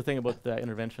here's the thing about the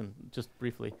intervention, just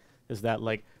briefly, is that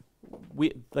like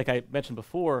I mentioned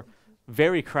before,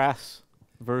 very crass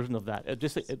version of that.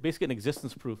 Basically an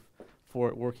existence proof for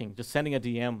it working. Just sending a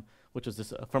DM, which is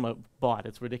this from a bot.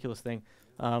 It's a ridiculous thing.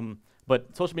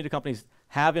 But social media companies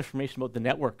have information about the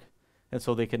network, and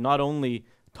so they can not only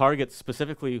target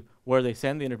specifically where they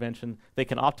send the intervention, they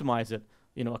can optimize it,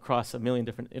 across a million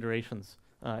different iterations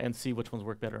and see which ones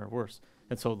work better or worse.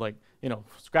 And so,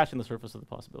 scratching the surface of the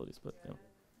possibilities. But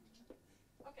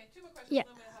Okay, two more questions. Yeah.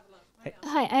 Then we'll have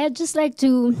lunch. Hi, I'd just like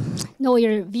to know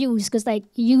your views, because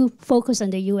you focus on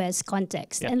the U.S.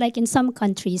 context, and in some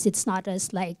countries it's not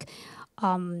as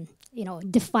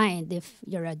defined if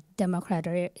you're a Democrat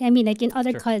or, I mean, like in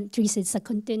other Sure. countries, it's a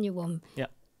continuum Yeah.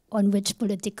 on which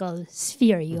political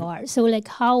sphere you are. So like,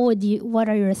 what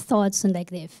are your thoughts on like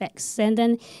the effects? And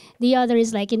then the other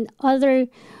is like in other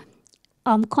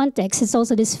contexts, it's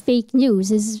also this fake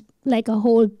news is like a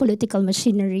whole political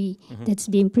machinery that's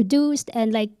being produced,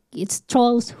 and like it's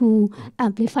trolls who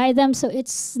amplify them. So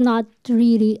it's not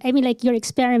really, I mean, like your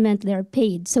experiment, they're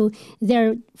paid. So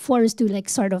they're forced to like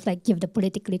sort of like give the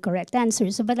politically correct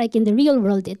answers. So, but like in the real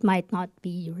world, it might not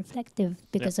be reflective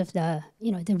because of the,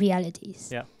 the realities.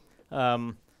 Yeah.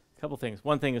 Couple things.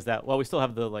 One thing is that, well, we still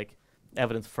have the like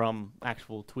evidence from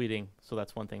actual tweeting. So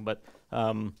that's one thing. But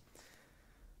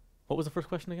what was the first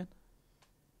question again?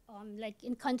 Like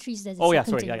in countries that. Oh yeah,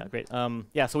 sorry, yeah, great.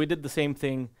 Yeah, so we did the same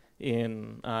thing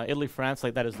in Italy, France,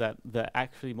 like that is the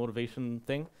actually motivation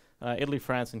thing. Italy,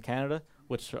 France, and Canada,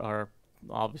 which are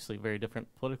obviously very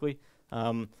different politically.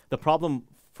 The problem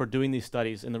for doing these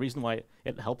studies, and the reason why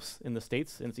it helps in the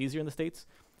States, and it's easier in the States,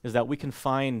 is that we can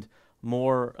find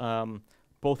more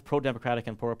both pro-democratic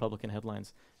and pro-republican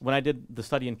headlines. When I did the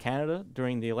study in Canada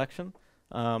during the election,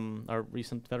 our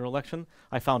recent federal election,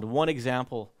 I found one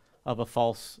example of a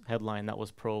false headline that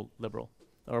was pro-liberal,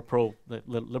 or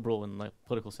pro-liberal in the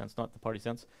political sense, not the party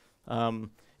sense.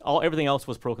 Everything else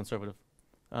was pro-conservative,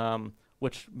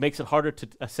 which makes it harder to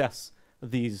assess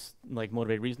these like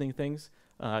motivated reasoning things.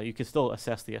 You can still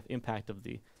assess the impact of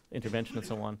the intervention and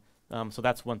so on. So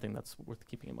that's one thing that's worth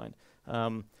keeping in mind.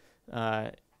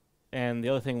 And the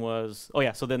other thing was,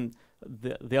 so then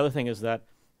the other thing is that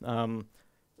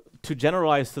to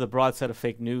generalize to the broad set of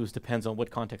fake news depends on what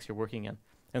context you're working in.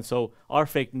 And so our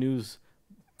fake news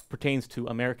pertains to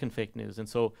American fake news. And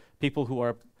so people who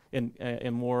are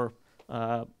in more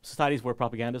societies where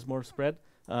propaganda is more spread,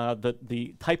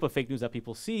 the type of fake news that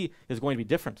people see is going to be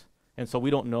different. And so we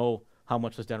don't know how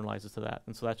much this generalizes to that.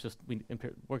 And so that's just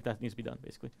work that needs to be done,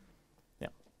 basically.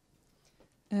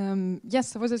 Yeah.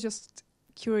 Yes, I was just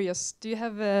curious. Do you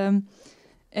have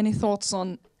any thoughts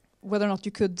on whether or not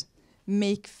you could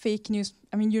make fake news?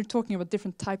 I mean, you're talking about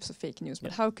different types of fake news,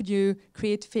 but how could you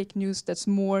create fake news that's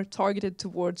more targeted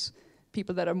towards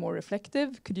people that are more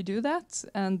reflective? Could you do that?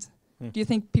 And do you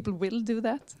think people will do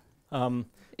that?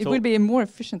 It would be more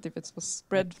efficient if it was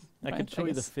spread. I could show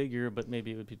you the figure, but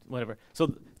maybe it would be whatever.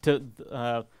 So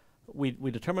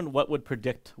we determined what would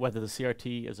predict whether the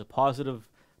CRT is a positive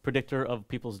predictor of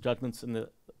people's judgments in the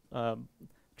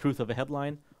truth of a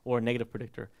headline or a negative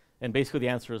predictor. And basically the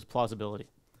answer is plausibility.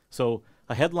 So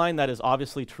a headline that is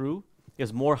obviously true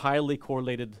is more highly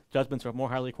correlated, judgments are more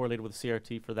highly correlated with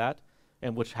CRT for that,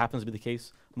 and which happens to be the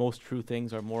case. Most true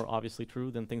things are more obviously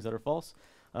true than things that are false.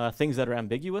 Things that are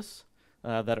ambiguous,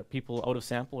 that are people out of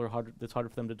sample or it's harder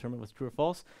for them to determine what's true or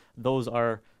false, those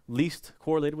are least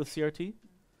correlated with CRT.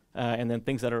 And then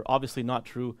things that are obviously not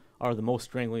true are the most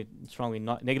strongly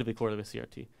not negatively correlated with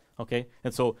CRT. Okay,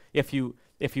 and so if you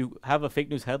have a fake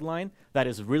news headline that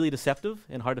is really deceptive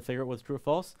and hard to figure out what's true or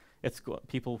false, it's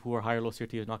people who are high or low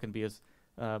CRT are not going to be as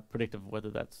predictive of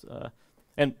whether that's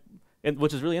and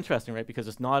which is really interesting, right? Because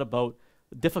it's not about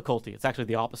difficulty; it's actually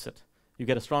the opposite. You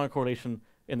get a stronger correlation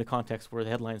in the context where the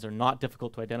headlines are not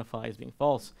difficult to identify as being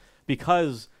false,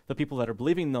 because the people that are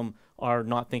believing them are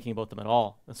not thinking about them at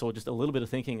all, and so just a little bit of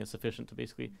thinking is sufficient to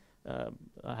basically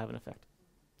have an effect.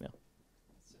 Yeah.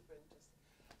 Super interesting.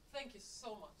 Thank you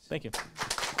so much. Thank you.